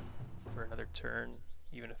suck for another turn,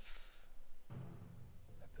 even if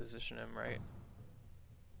I position him right.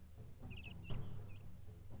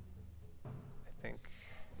 I think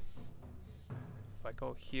if I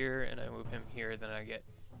go here and I move him here, then I get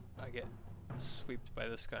swept by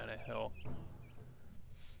this guy on a hill.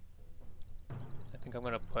 I think I'm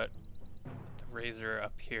gonna put the Razor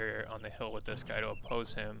up here on the hill with this guy to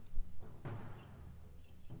oppose him,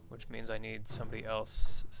 which means I need somebody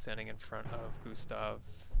else standing in front of Gustav.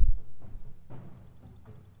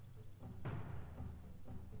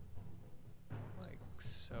 Like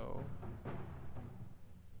so.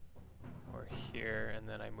 Or here, and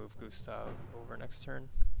then I move Gustav over next turn.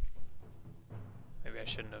 Maybe I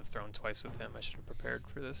shouldn't have thrown twice with him. I should have prepared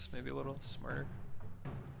for this maybe a little smarter.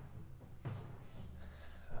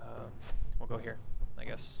 We'll go here, I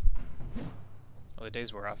guess. Well, the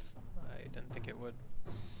days were off. I didn't think it would.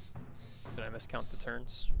 Did I miscount the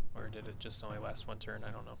turns? Or did it just only last one turn? I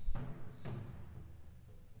don't know.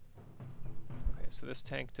 Okay, so this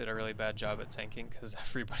tank did a really bad job at tanking because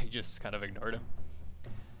everybody just kind of ignored him.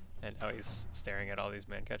 And now he's staring at all these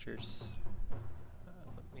man catchers.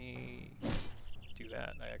 Let me do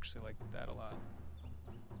that. I actually like that a lot.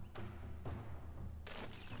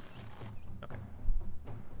 Okay.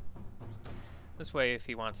 This way, if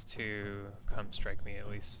he wants to come strike me, at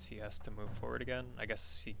least he has to move forward again. I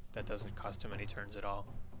guess that doesn't cost him any turns at all.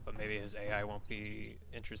 But maybe his AI won't be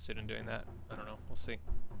interested in doing that. I don't know. We'll see.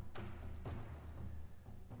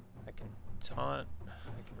 I can taunt.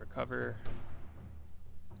 I can recover.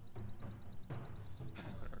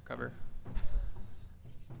 Recover.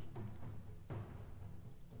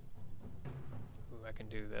 Ooh, I can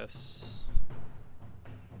do this.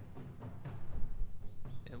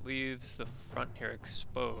 It leaves the front here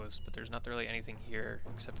exposed, but there's not really anything here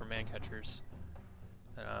except for man catchers.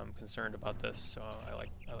 And I'm concerned about this, so I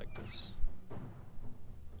like this.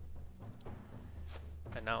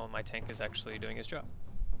 And now my tank is actually doing his job.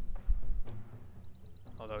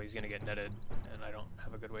 Although he's gonna get netted, and I don't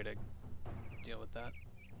have a good way to deal with that,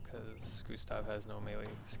 because Gustav has no melee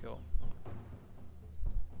skill.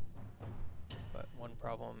 But one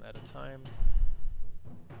problem at a time.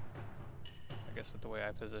 I guess with the way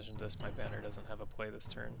I positioned this, my banner doesn't have a play this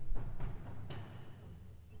turn.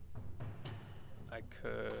 I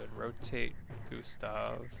could rotate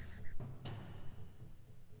Gustav,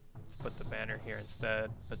 put the banner here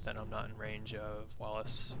instead, but then I'm not in range of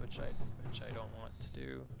Wallace, which I don't want to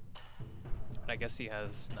do. And I guess he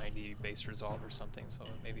has 90 base resolve or something, so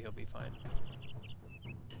maybe he'll be fine.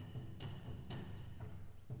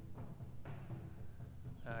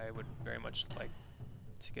 I would very much like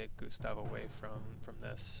to get Gustav away from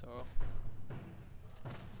this, so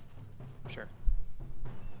sure.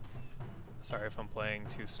 Sorry if I'm playing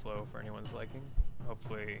too slow for anyone's liking.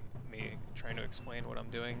 Hopefully me trying to explain what I'm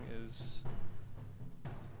doing is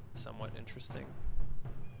somewhat interesting,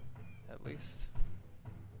 at least.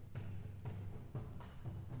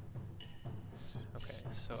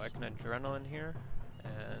 So I can adrenaline here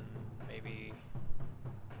and maybe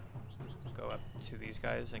go up to these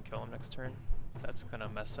guys and kill them next turn. That's gonna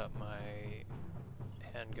mess up my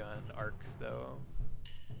handgun arc though.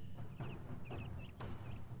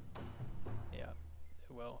 Yeah,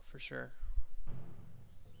 it will for sure.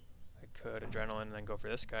 I could adrenaline and then go for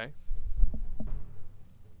this guy.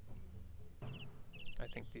 I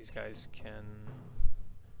think these guys can...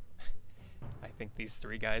 I think these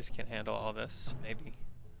three guys can handle all this, maybe.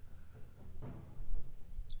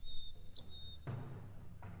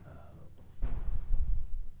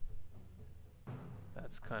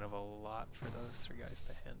 That's kind of a lot for those three guys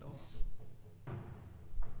to handle.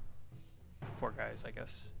 Four guys, I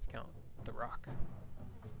guess, if you count the rock.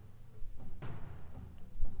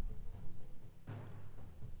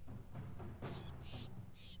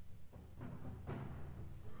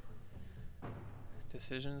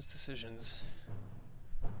 Decisions.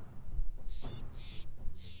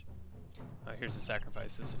 Here's the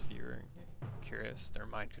sacrifices if you're curious. They're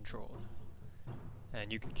mind controlled.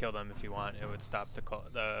 And you can kill them if you want. It would stop the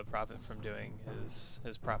prophet from doing his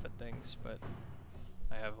prophet things, but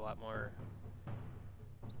I have a lot more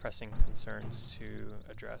pressing concerns to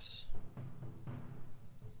address.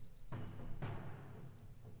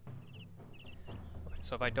 Okay,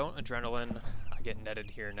 so if I don't adrenaline, I get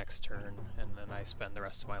netted here next turn, and then I spend the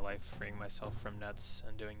rest of my life freeing myself from nets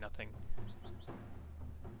and doing nothing.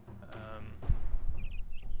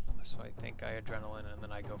 So I think I adrenaline and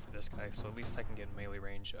then I go for this guy, so at least I can get melee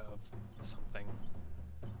range of something.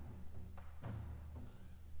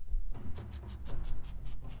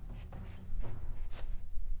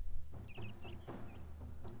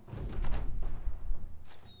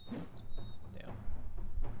 Damn.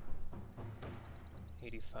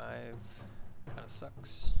 85 kind of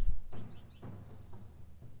sucks.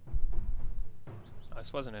 Oh,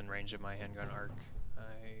 this wasn't in range of my handgun arc.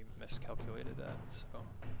 I miscalculated that, so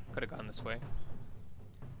could have gone this way.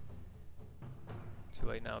 Too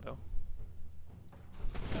late now, though.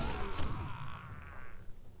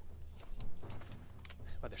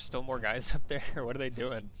 Oh, there's still more guys up there? What are they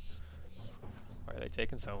doing? Why are they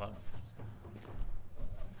taking so long?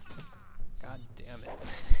 God damn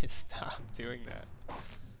it. Stop doing that.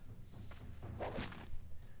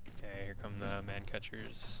 Okay, here come the man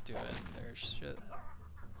catchers doing their shit.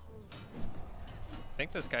 I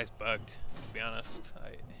think this guy's bugged, to be honest.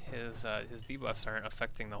 His debuffs aren't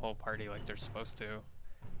affecting the whole party like they're supposed to.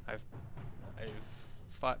 I've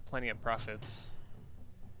fought plenty of prophets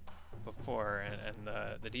before, and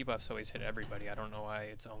the debuffs always hit everybody. I don't know why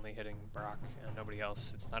it's only hitting Brock and nobody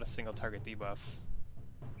else. It's not a single target debuff.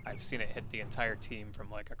 I've seen it hit the entire team from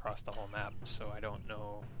like across the whole map, so I don't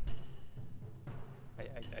know.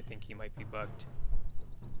 I think he might be bugged.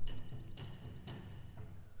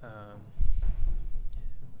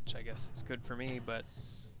 Which I guess is good for me, but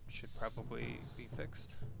should probably be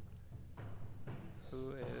fixed.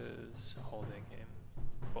 Who is holding him?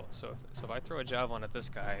 Cool. So if I throw a javelin at this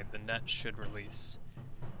guy, the net should release,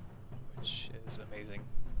 which is amazing.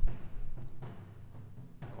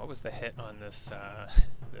 What was the hit on this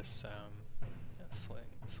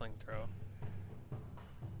sling throw?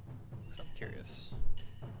 Because I'm curious.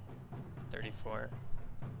 34.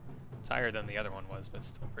 It's higher than the other one was, but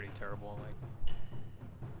still pretty terrible. Like.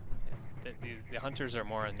 The hunters are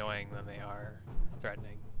more annoying than they are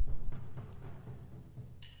threatening.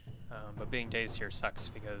 But being dazed here sucks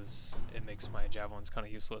because it makes my javelins kind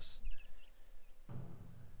of useless.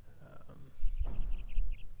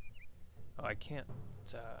 Oh, I can't...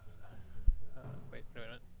 wait a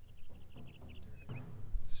minute.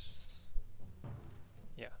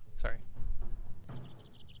 Yeah, sorry.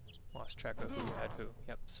 Lost track of who had who.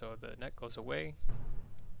 Yep, so the net goes away,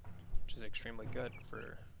 which is extremely good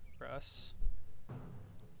for us.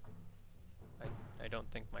 I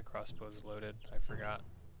don't think my crossbow is loaded. I forgot.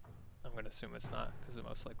 I'm going to assume it's not, because it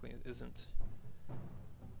most likely isn't.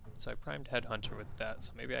 So I primed Headhunter with that,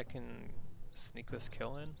 so maybe I can sneak this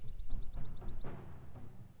kill in.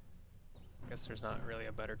 I guess there's not really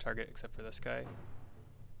a better target except for this guy,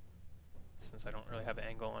 since I don't really have an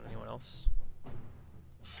angle on anyone else.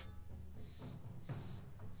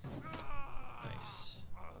 Nice.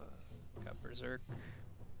 Got Berserk.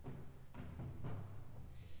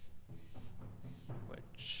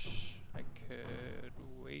 Which I could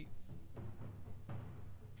wait.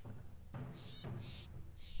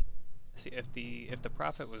 See, if the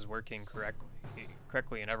prophet was working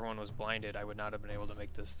correctly and everyone was blinded, I would not have been able to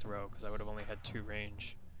make this throw because I would have only had 2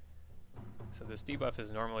 range. So this debuff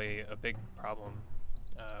is normally a big problem,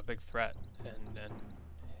 a big threat, and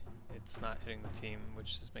it's not hitting the team,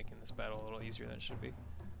 which is making this battle a little easier than it should be.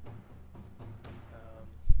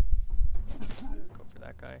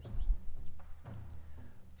 that guy.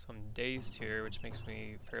 So I'm dazed here, which makes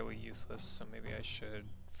me fairly useless, so maybe I should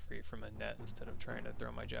free from a net instead of trying to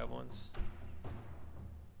throw my javelins.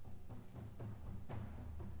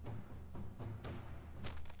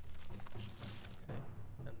 Okay,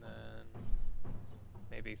 and then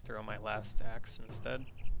maybe throw my last axe instead.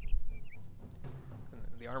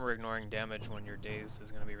 The armor ignoring damage when you're dazed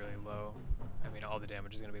is going to be really low. I mean, all the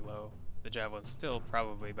damage is going to be low. The javelin's still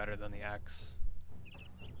probably better than the axe,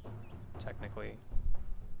 technically.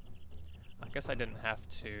 I guess I didn't have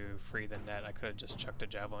to free the net. I could have just chucked a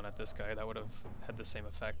javelin at this guy. That would have had the same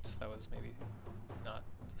effect. That was maybe not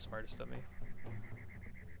the smartest of me.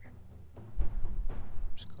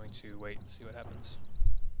 I'm just going to wait and see what happens.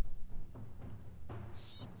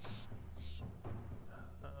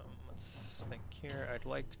 Let's think here. I'd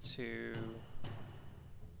like to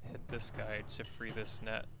hit this guy to free this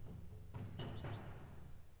net.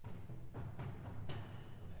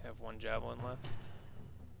 I have one javelin left.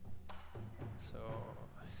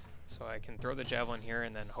 So I can throw the javelin here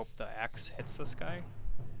and then hope the axe hits this guy.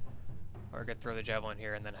 Or I could throw the javelin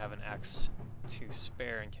here and then have an axe to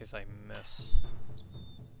spare in case I miss.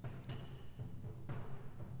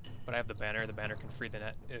 But I have the banner. The banner can free the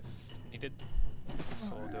net if needed.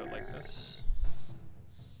 So we'll do it like this.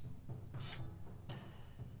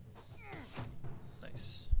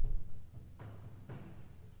 Nice.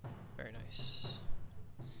 Very nice.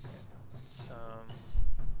 Okay, let's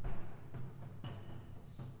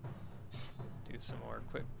do some more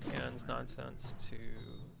quick hands nonsense to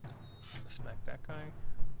smack that guy.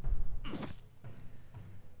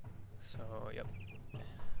 So, yep.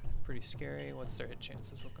 Pretty scary. What's their hit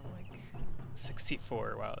chances looking like?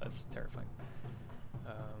 64. Wow, that's terrifying.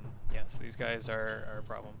 Yeah, so these guys are a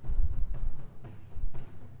problem.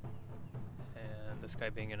 And this guy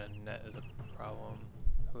being in a net is a problem.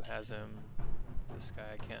 Who has him? This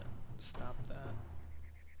guy, I can't stop that.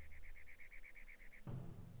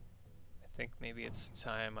 I think maybe it's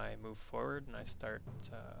time I move forward and I start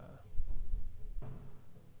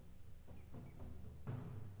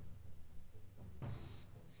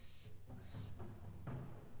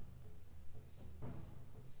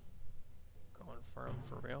going for him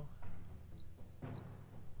for real.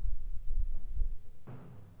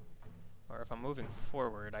 Or if I'm moving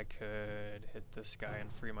forward, I could hit this guy and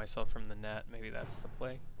free myself from the net. Maybe that's the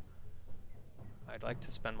play. I'd like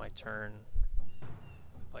to spend my turn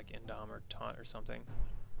with like Indom or Taunt or something.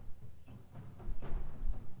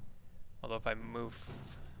 Although if I move...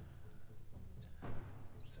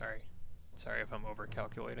 Sorry if I'm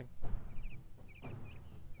over-calculating.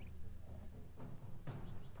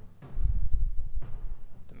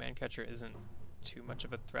 The Mancatcher isn't too much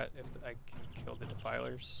of a threat if I can kill the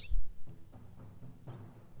Defilers.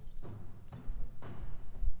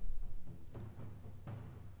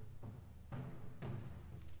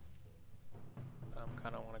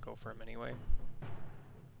 Kind of want to go for him anyway.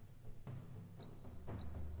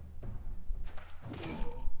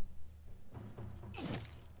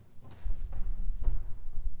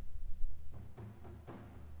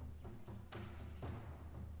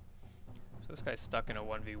 So this guy's stuck in a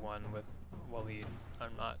 1v1 with Waleed.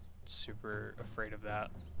 I'm not super afraid of that.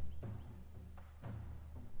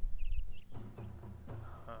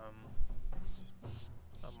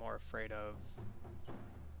 I'm more afraid of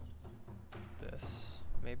this,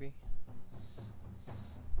 maybe?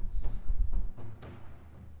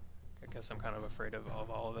 I guess I'm kind of afraid of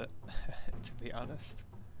all of it, to be honest.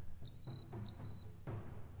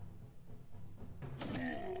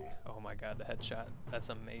 Oh my god, the headshot. That's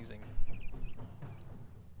amazing.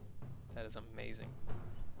 That is amazing.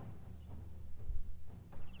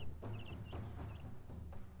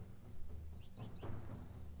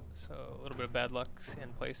 So a little bit of bad luck in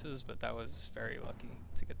places, but that was very lucky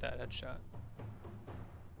to get that headshot.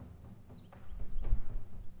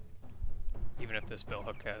 Even if this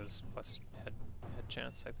billhook has plus head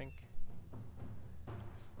chance, I think.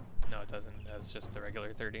 No, it doesn't. It's just the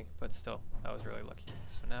regular 30, but still, that was really lucky.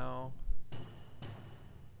 So now,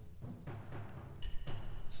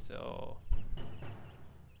 still,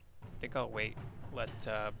 I think I'll wait, let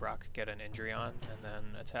Brock get an injury on, and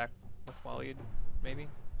then attack with Waleed, maybe,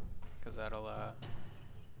 because that'll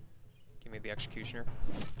give me the Executioner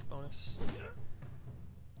bonus.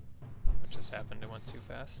 What just happened? It went too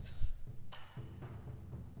fast.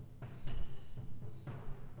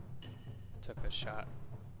 Took a shot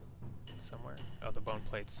somewhere. Oh, the bone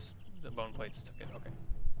plates took it. Okay.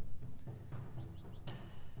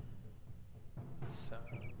 So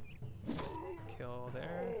kill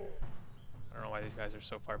there. I don't know why these guys are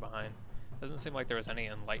so far behind. Doesn't seem like there was any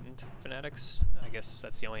enlightened fanatics. I guess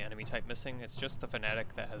that's the only enemy type missing. It's just the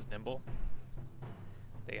fanatic that has nimble.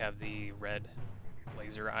 They have the red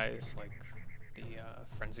laser eyes, like the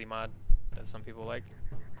frenzy mod that some people like.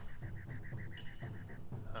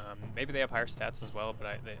 Maybe they have higher stats as well,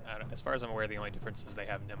 but as far as I'm aware, the only difference is they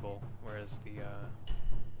have nimble, whereas the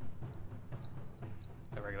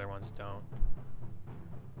regular ones don't.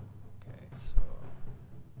 Okay, so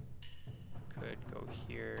could go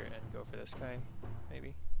here and go for this guy,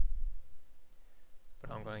 maybe.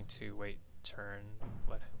 But I'm going to wait turn,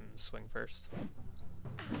 let him swing first.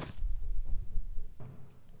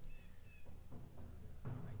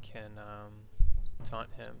 I can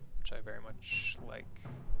taunt him, which I very much like,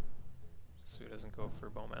 so he doesn't go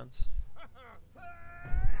for bowmans.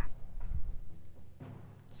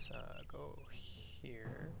 Let's go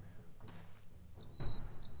here.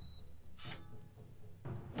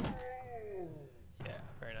 Yeah,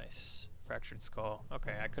 very nice. Fractured skull.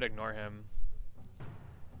 Okay, I could ignore him,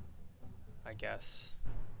 I guess.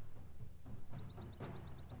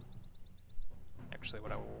 Actually,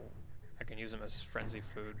 I can use him as frenzy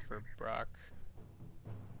food for Brock.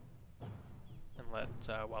 And let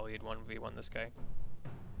Waleed 1v1 this guy.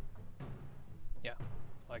 Yeah,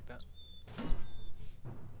 I like that.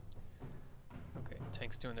 Okay,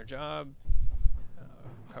 tanks doing their job.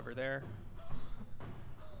 Cover there.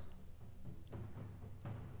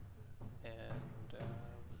 And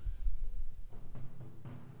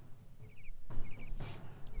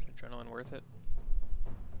is adrenaline worth it?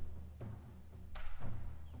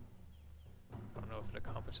 I don't know if it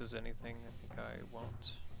accomplishes anything. I think I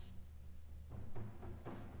won't.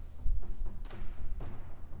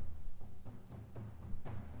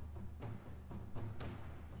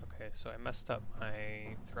 Okay, so I messed up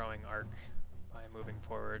my throwing arc by moving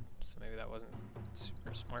forward, so maybe that wasn't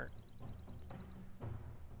super smart.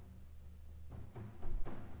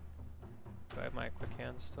 Do I have my quick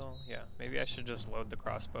hand still? Yeah, maybe I should just load the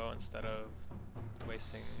crossbow instead of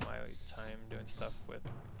wasting my time doing stuff with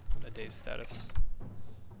a dazed status.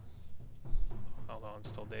 Although I'm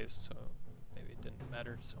still dazed, so maybe it didn't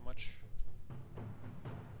matter so much.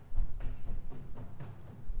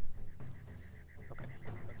 Okay,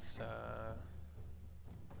 let's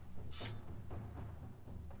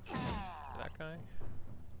that guy.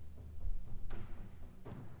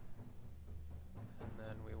 And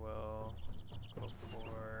then we will go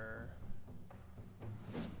for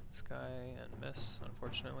this guy and miss,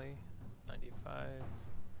 unfortunately. 95.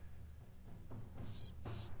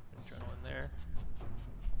 Adrenaline there.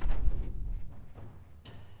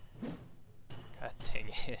 God dang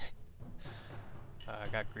it. I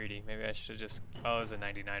got greedy. Maybe I should just... Oh, it was a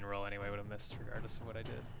 99 roll anyway. Would have missed regardless of what I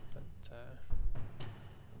did. But,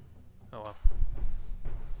 oh well.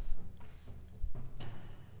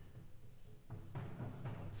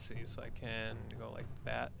 Let's see. So I can go like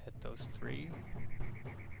that, hit those 3.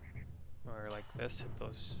 Or like this, hit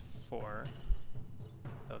those 4.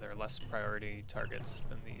 Though they're less priority targets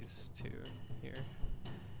than these 2 here.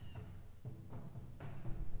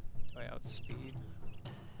 Do I outspeed?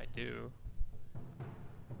 I do.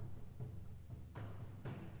 I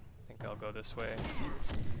think I'll go this way.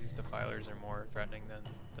 These defilers are more threatening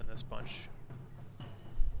than this bunch.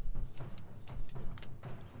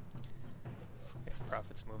 Okay,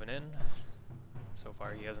 Prophet's moving in. So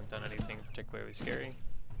far he hasn't done anything particularly scary.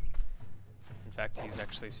 In fact, he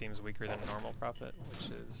actually seems weaker than normal Prophet, which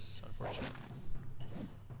is unfortunate.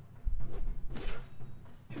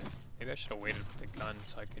 Maybe I should have waited with the gun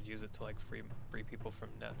so I could use it to like free people from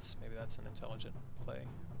nets. Maybe that's an intelligent play.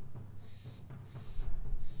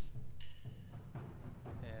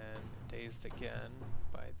 And dazed again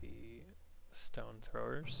by the stone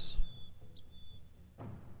throwers.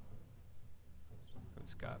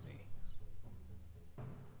 Who's got me?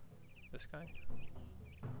 This guy?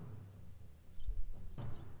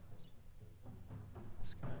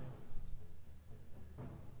 This guy?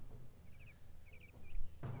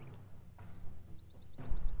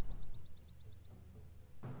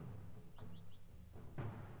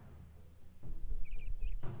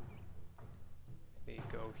 Maybe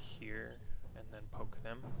go here and then poke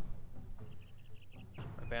them.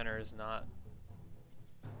 My banner is not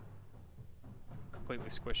completely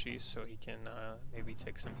squishy, so he can maybe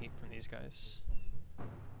take some heat from these guys. A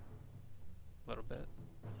little bit.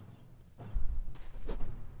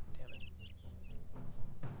 Damn it.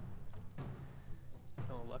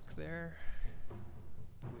 No luck there.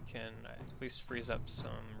 We can at least freeze up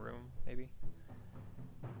some room, maybe.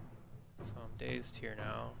 So I'm dazed here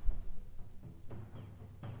now.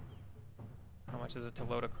 How much is it to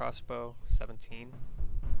load a crossbow? 17,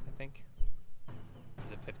 I think.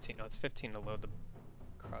 is it 15? No, it's 15 to load the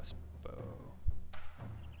crossbow.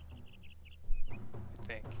 I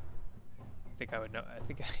think. I think I would know. I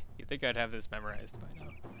think you think I'd have this memorized by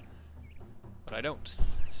now, but I don't.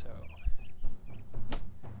 So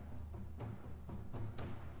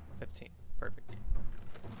 15, perfect,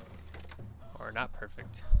 or not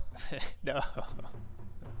perfect? No.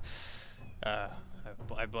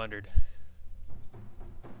 I blundered.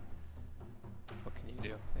 What can you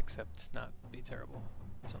do except not be terrible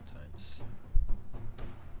sometimes?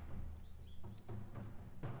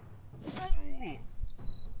 Alright,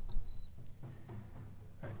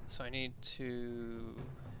 so I need to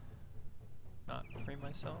not free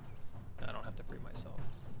myself. I don't have to free myself.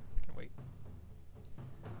 I can wait.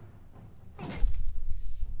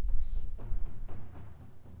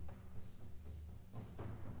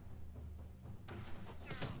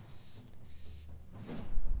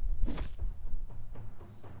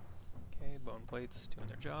 Bone plates doing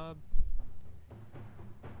their job.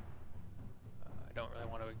 I don't really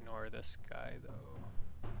want to ignore this guy though.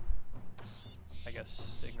 I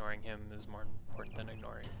guess ignoring him is more important than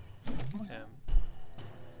ignoring him.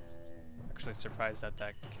 Actually surprised that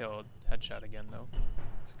that killed headshot again though.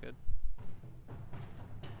 That's good.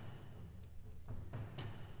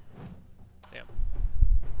 Damn.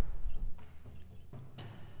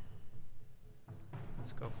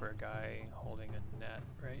 Let's go for a guy holding a net,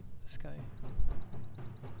 right? This guy.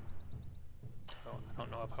 Oh, I don't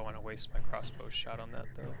know if I want to waste my crossbow shot on that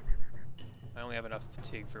though. I only have enough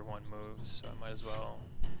fatigue for one move, so I might as well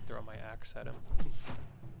throw my axe at him.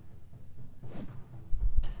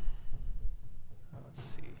 Let's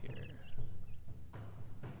see here.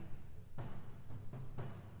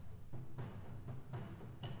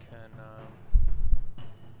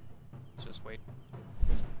 Let's just wait.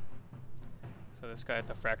 So this guy at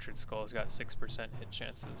the fractured skull has got 6% hit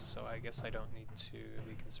chances, so I guess I don't need to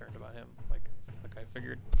be concerned about him, like I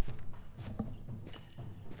figured.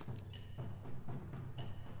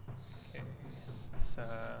 Okay, let's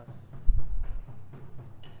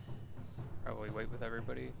probably wait with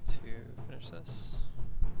everybody to finish this.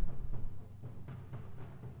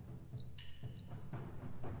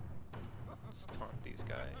 Let's taunt these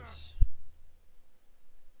guys.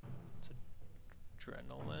 It's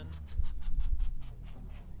adrenaline.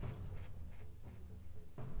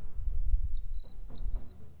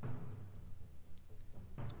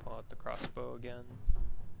 Pull out the crossbow again.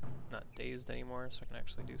 Not dazed anymore, so I can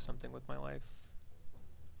actually do something with my life.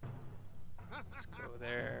 Let's go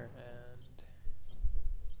there and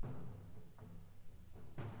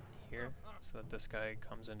here, so that this guy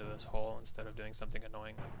comes into this hole instead of doing something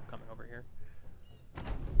annoying like coming over here.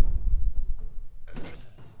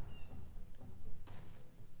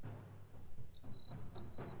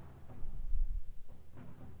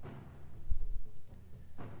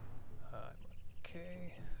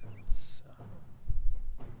 Okay, let's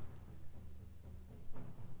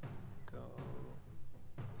go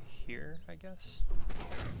here, I guess.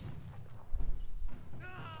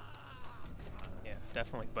 Yeah,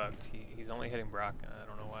 definitely bugged. He's only hitting Brock, and I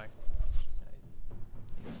don't know why.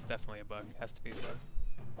 It's definitely a bug. Has to be a bug.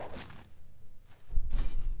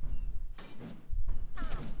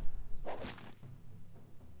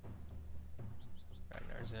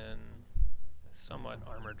 Ragnar's in somewhat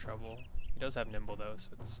armor trouble. He does have nimble though,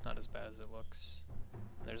 so it's not as bad as it looks.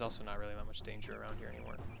 And there's also not really that much danger around here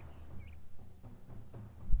anymore.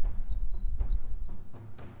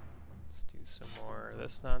 Let's do some more of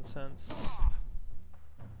this nonsense.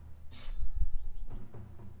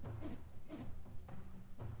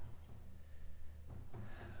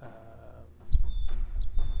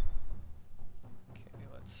 Okay,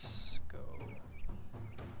 let's go.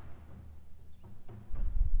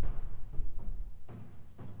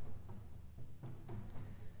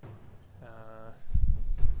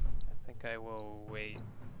 I think I will wait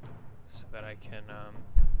so that I can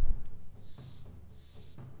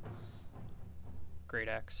Great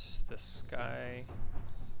Axe this guy,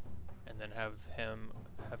 and then have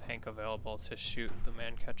Hank available to shoot the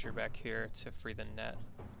man catcher back here to free the net.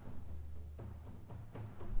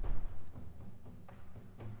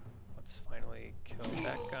 Let's finally kill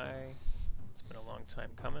that guy. It's been a long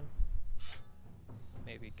time coming.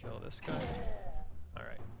 Maybe kill this guy.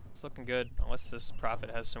 Alright, it's looking good. Unless this prophet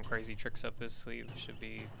has some crazy tricks up his sleeve, should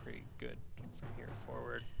be pretty good from here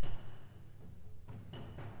forward.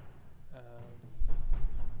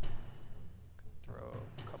 Throw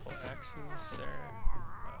a couple axes there.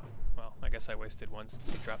 Well, I guess I wasted one since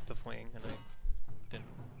he dropped the fleeing, and I didn't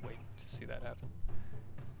wait to see that happen.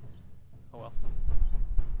 Oh well.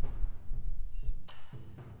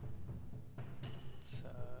 Let's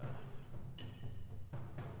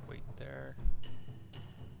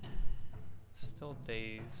still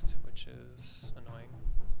dazed, which is annoying.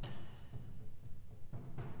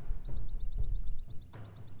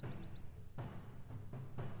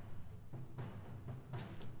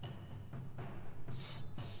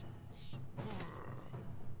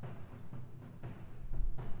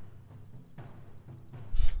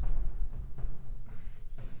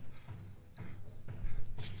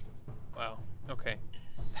 Wow, okay.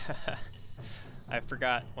 I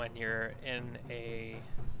forgot when you're in a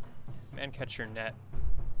man-catcher net,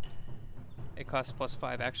 it costs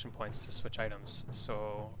 +5 action points to switch items,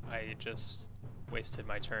 so I just wasted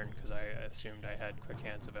my turn because I assumed I had quick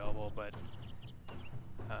hands available, but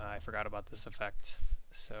I forgot about this effect,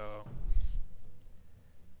 so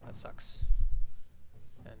that sucks.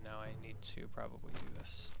 And now I need to probably do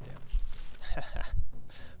this. Damn.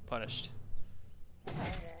 Punished.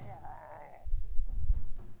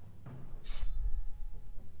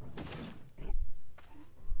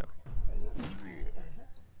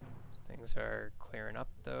 Things are clearing up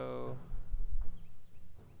though.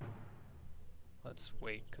 Let's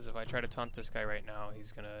wait, because if I try to taunt this guy right now,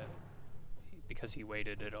 he's gonna, because he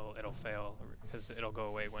waited, it'll fail, because it'll go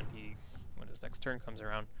away when his next turn comes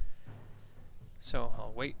around. So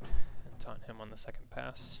I'll wait and taunt him on the second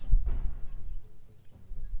pass.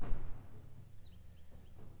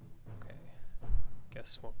 Okay,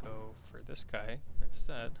 guess we'll go for this guy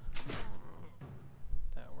instead.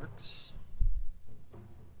 That works.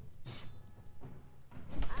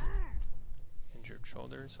 Injured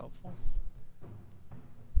shoulder is helpful.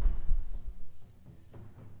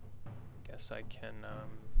 Guess I can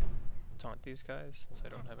taunt these guys since I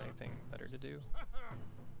don't have anything better to do.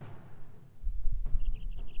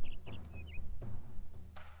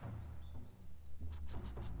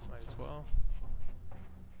 Might as well.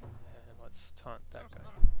 And let's taunt that guy.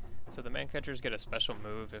 So the man catchers get a special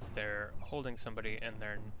move if they're holding somebody and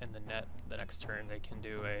they're in the net the next turn. They can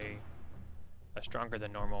do a stronger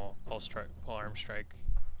than normal pole arm strike.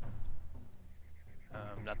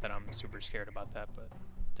 Not that I'm super scared about that, but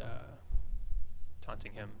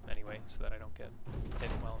taunting him anyway so that I don't get hit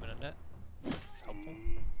while I'm in a net is helpful.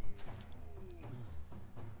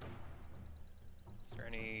 Is there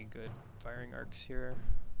any good firing arcs here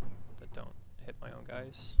that don't hit my own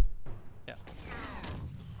guys? Yeah.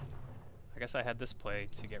 I guess I had this play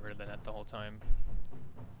to get rid of the net the whole time.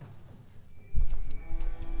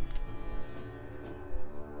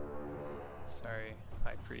 Sorry,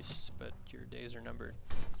 High Priest, but your days are numbered.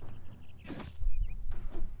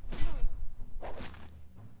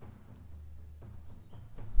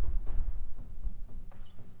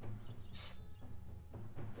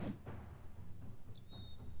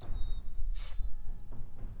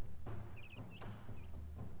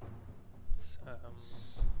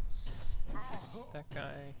 That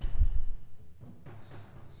guy.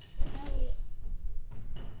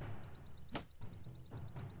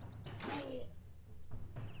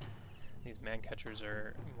 These man catchers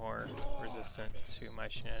are more resistant to my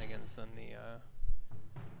shenanigans than the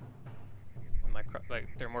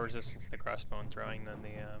they're more resistant to the crossbow throwing than the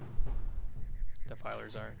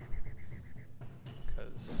defilers are,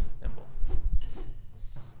 because nimble.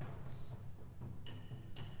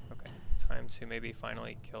 Okay, time to maybe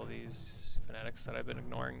finally kill these fanatics that I've been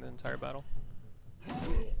ignoring the entire battle.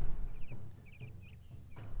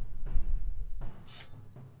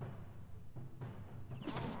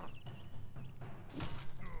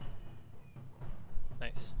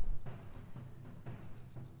 Nice.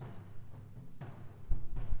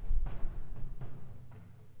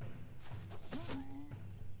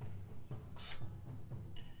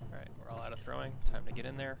 Alright, we're all out of throwing. Time to get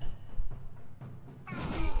in there.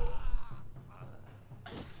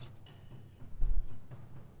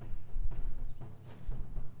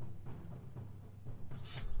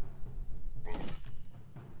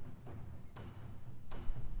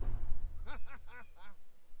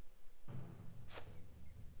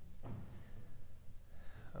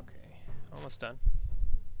 Almost done.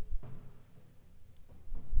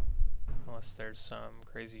 Unless there's some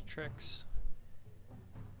crazy tricks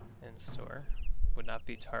in store. Would not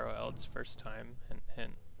be TaroEld's first time. Hint,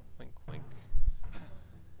 hint, wink, wink.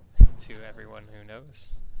 To everyone who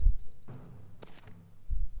knows.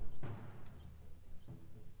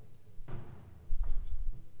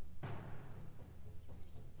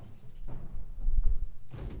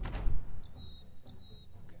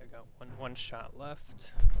 Okay, I got one shot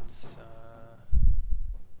left. Let's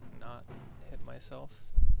not hit myself.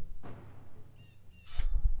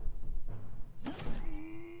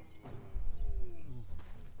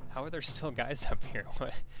 How are there still guys up here?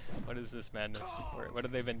 What is this madness? What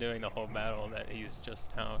have they been doing the whole battle that he's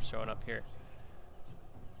just now showing up here?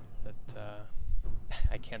 That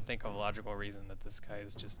I can't think of a logical reason that this guy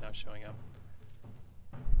is just now showing up.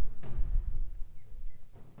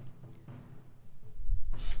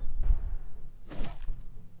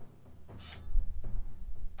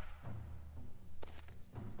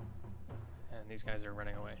 And these guys are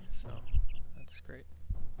running away, so that's great.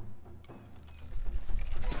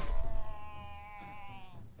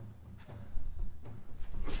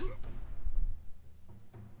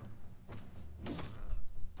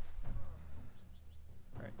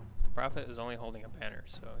 Alright, the Prophet is only holding a banner,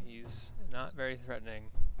 so he's not very threatening.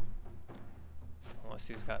 Unless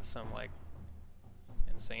he's got some, like,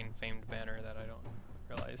 insane famed banner that I don't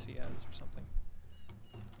realize he has or something.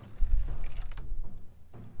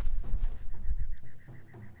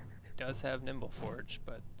 He does have Nimble Forge,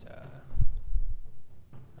 but I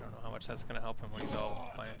don't know how much that's going to help him when he's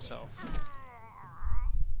all by himself.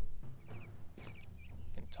 You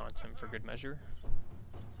can taunt him for good measure.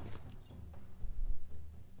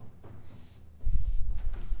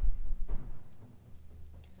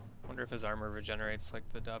 Wonder if his armor regenerates like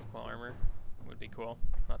the Davkul armor. Would be cool.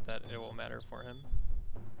 Not that it will matter for him.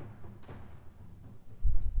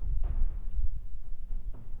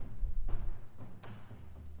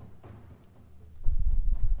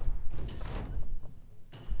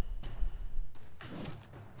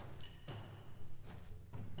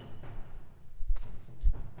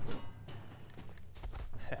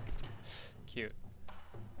 Cute.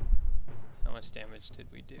 So how much damage did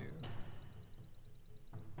we do?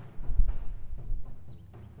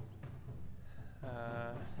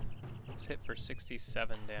 Just hit for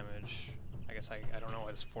 67 damage. I guess I don't know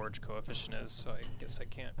what his forge coefficient is, so I guess I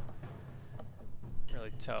can't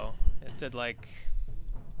really tell. It did like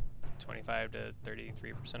 25 to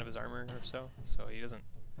 33% of his armor or so, so he doesn't,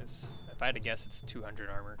 if I had to guess, it's 200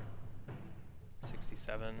 armor.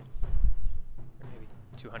 67, or maybe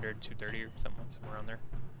 200, 230 or something, somewhere around there.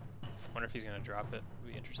 I wonder if he's going to drop it.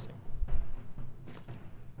 Would be interesting.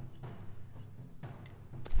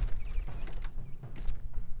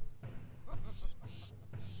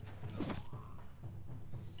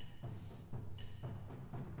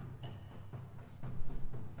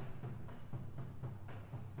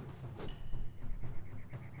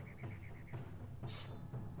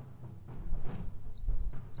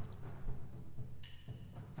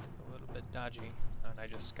 Dodgy, and I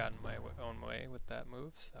just got in my own way with that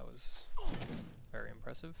move, so that was very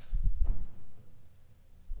impressive.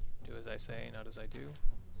 Do as I say, not as I do.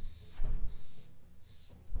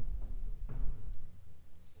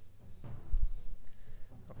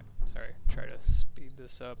 Okay, sorry, try to speed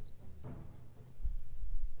this up.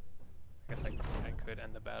 I guess I could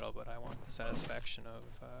end the battle, but I want the satisfaction of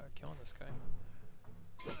killing this guy.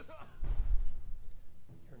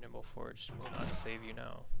 Your Nimble Forged will not save you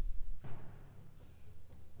now.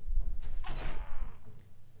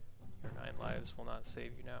 Your 9 lives will not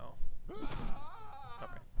save you now.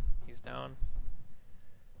 Okay, he's down.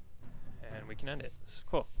 And we can end it. This is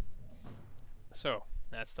cool. So,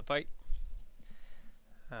 that's the fight.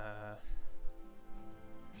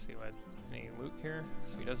 See what, any loot here?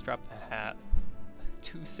 So he does drop the hat.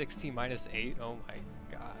 260 minus 8? Oh my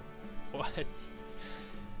god. What?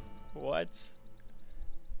 What?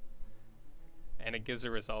 And it gives a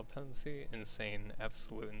resolve penalty? Insane.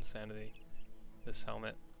 Absolute insanity. This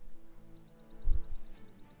helmet.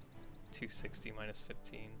 260 minus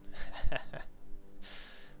 15.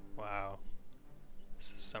 Wow. This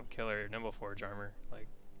is some killer Nimble Forge armor. Like,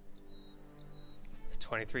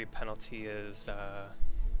 23 penalty is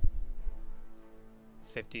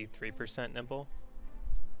 53% nimble.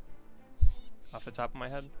 Off the top of my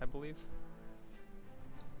head, I believe.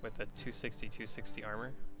 With a 260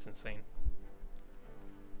 armor. It's insane.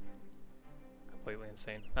 Completely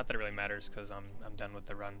insane. Not that it really matters, because I'm done with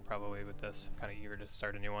the run probably with this. I'm kind of eager to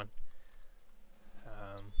start a new one.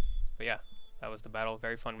 But yeah, that was the battle.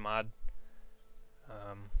 Very fun mod.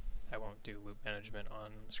 I won't do loot management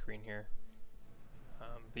on screen here.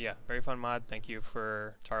 But yeah, very fun mod. Thank you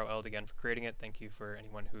for TaroEld again for creating it. Thank you for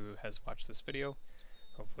anyone who has watched this video.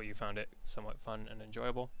 Hopefully you found it somewhat fun and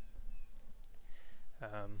enjoyable.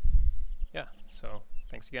 Yeah, so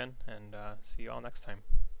thanks again, and see you all next time.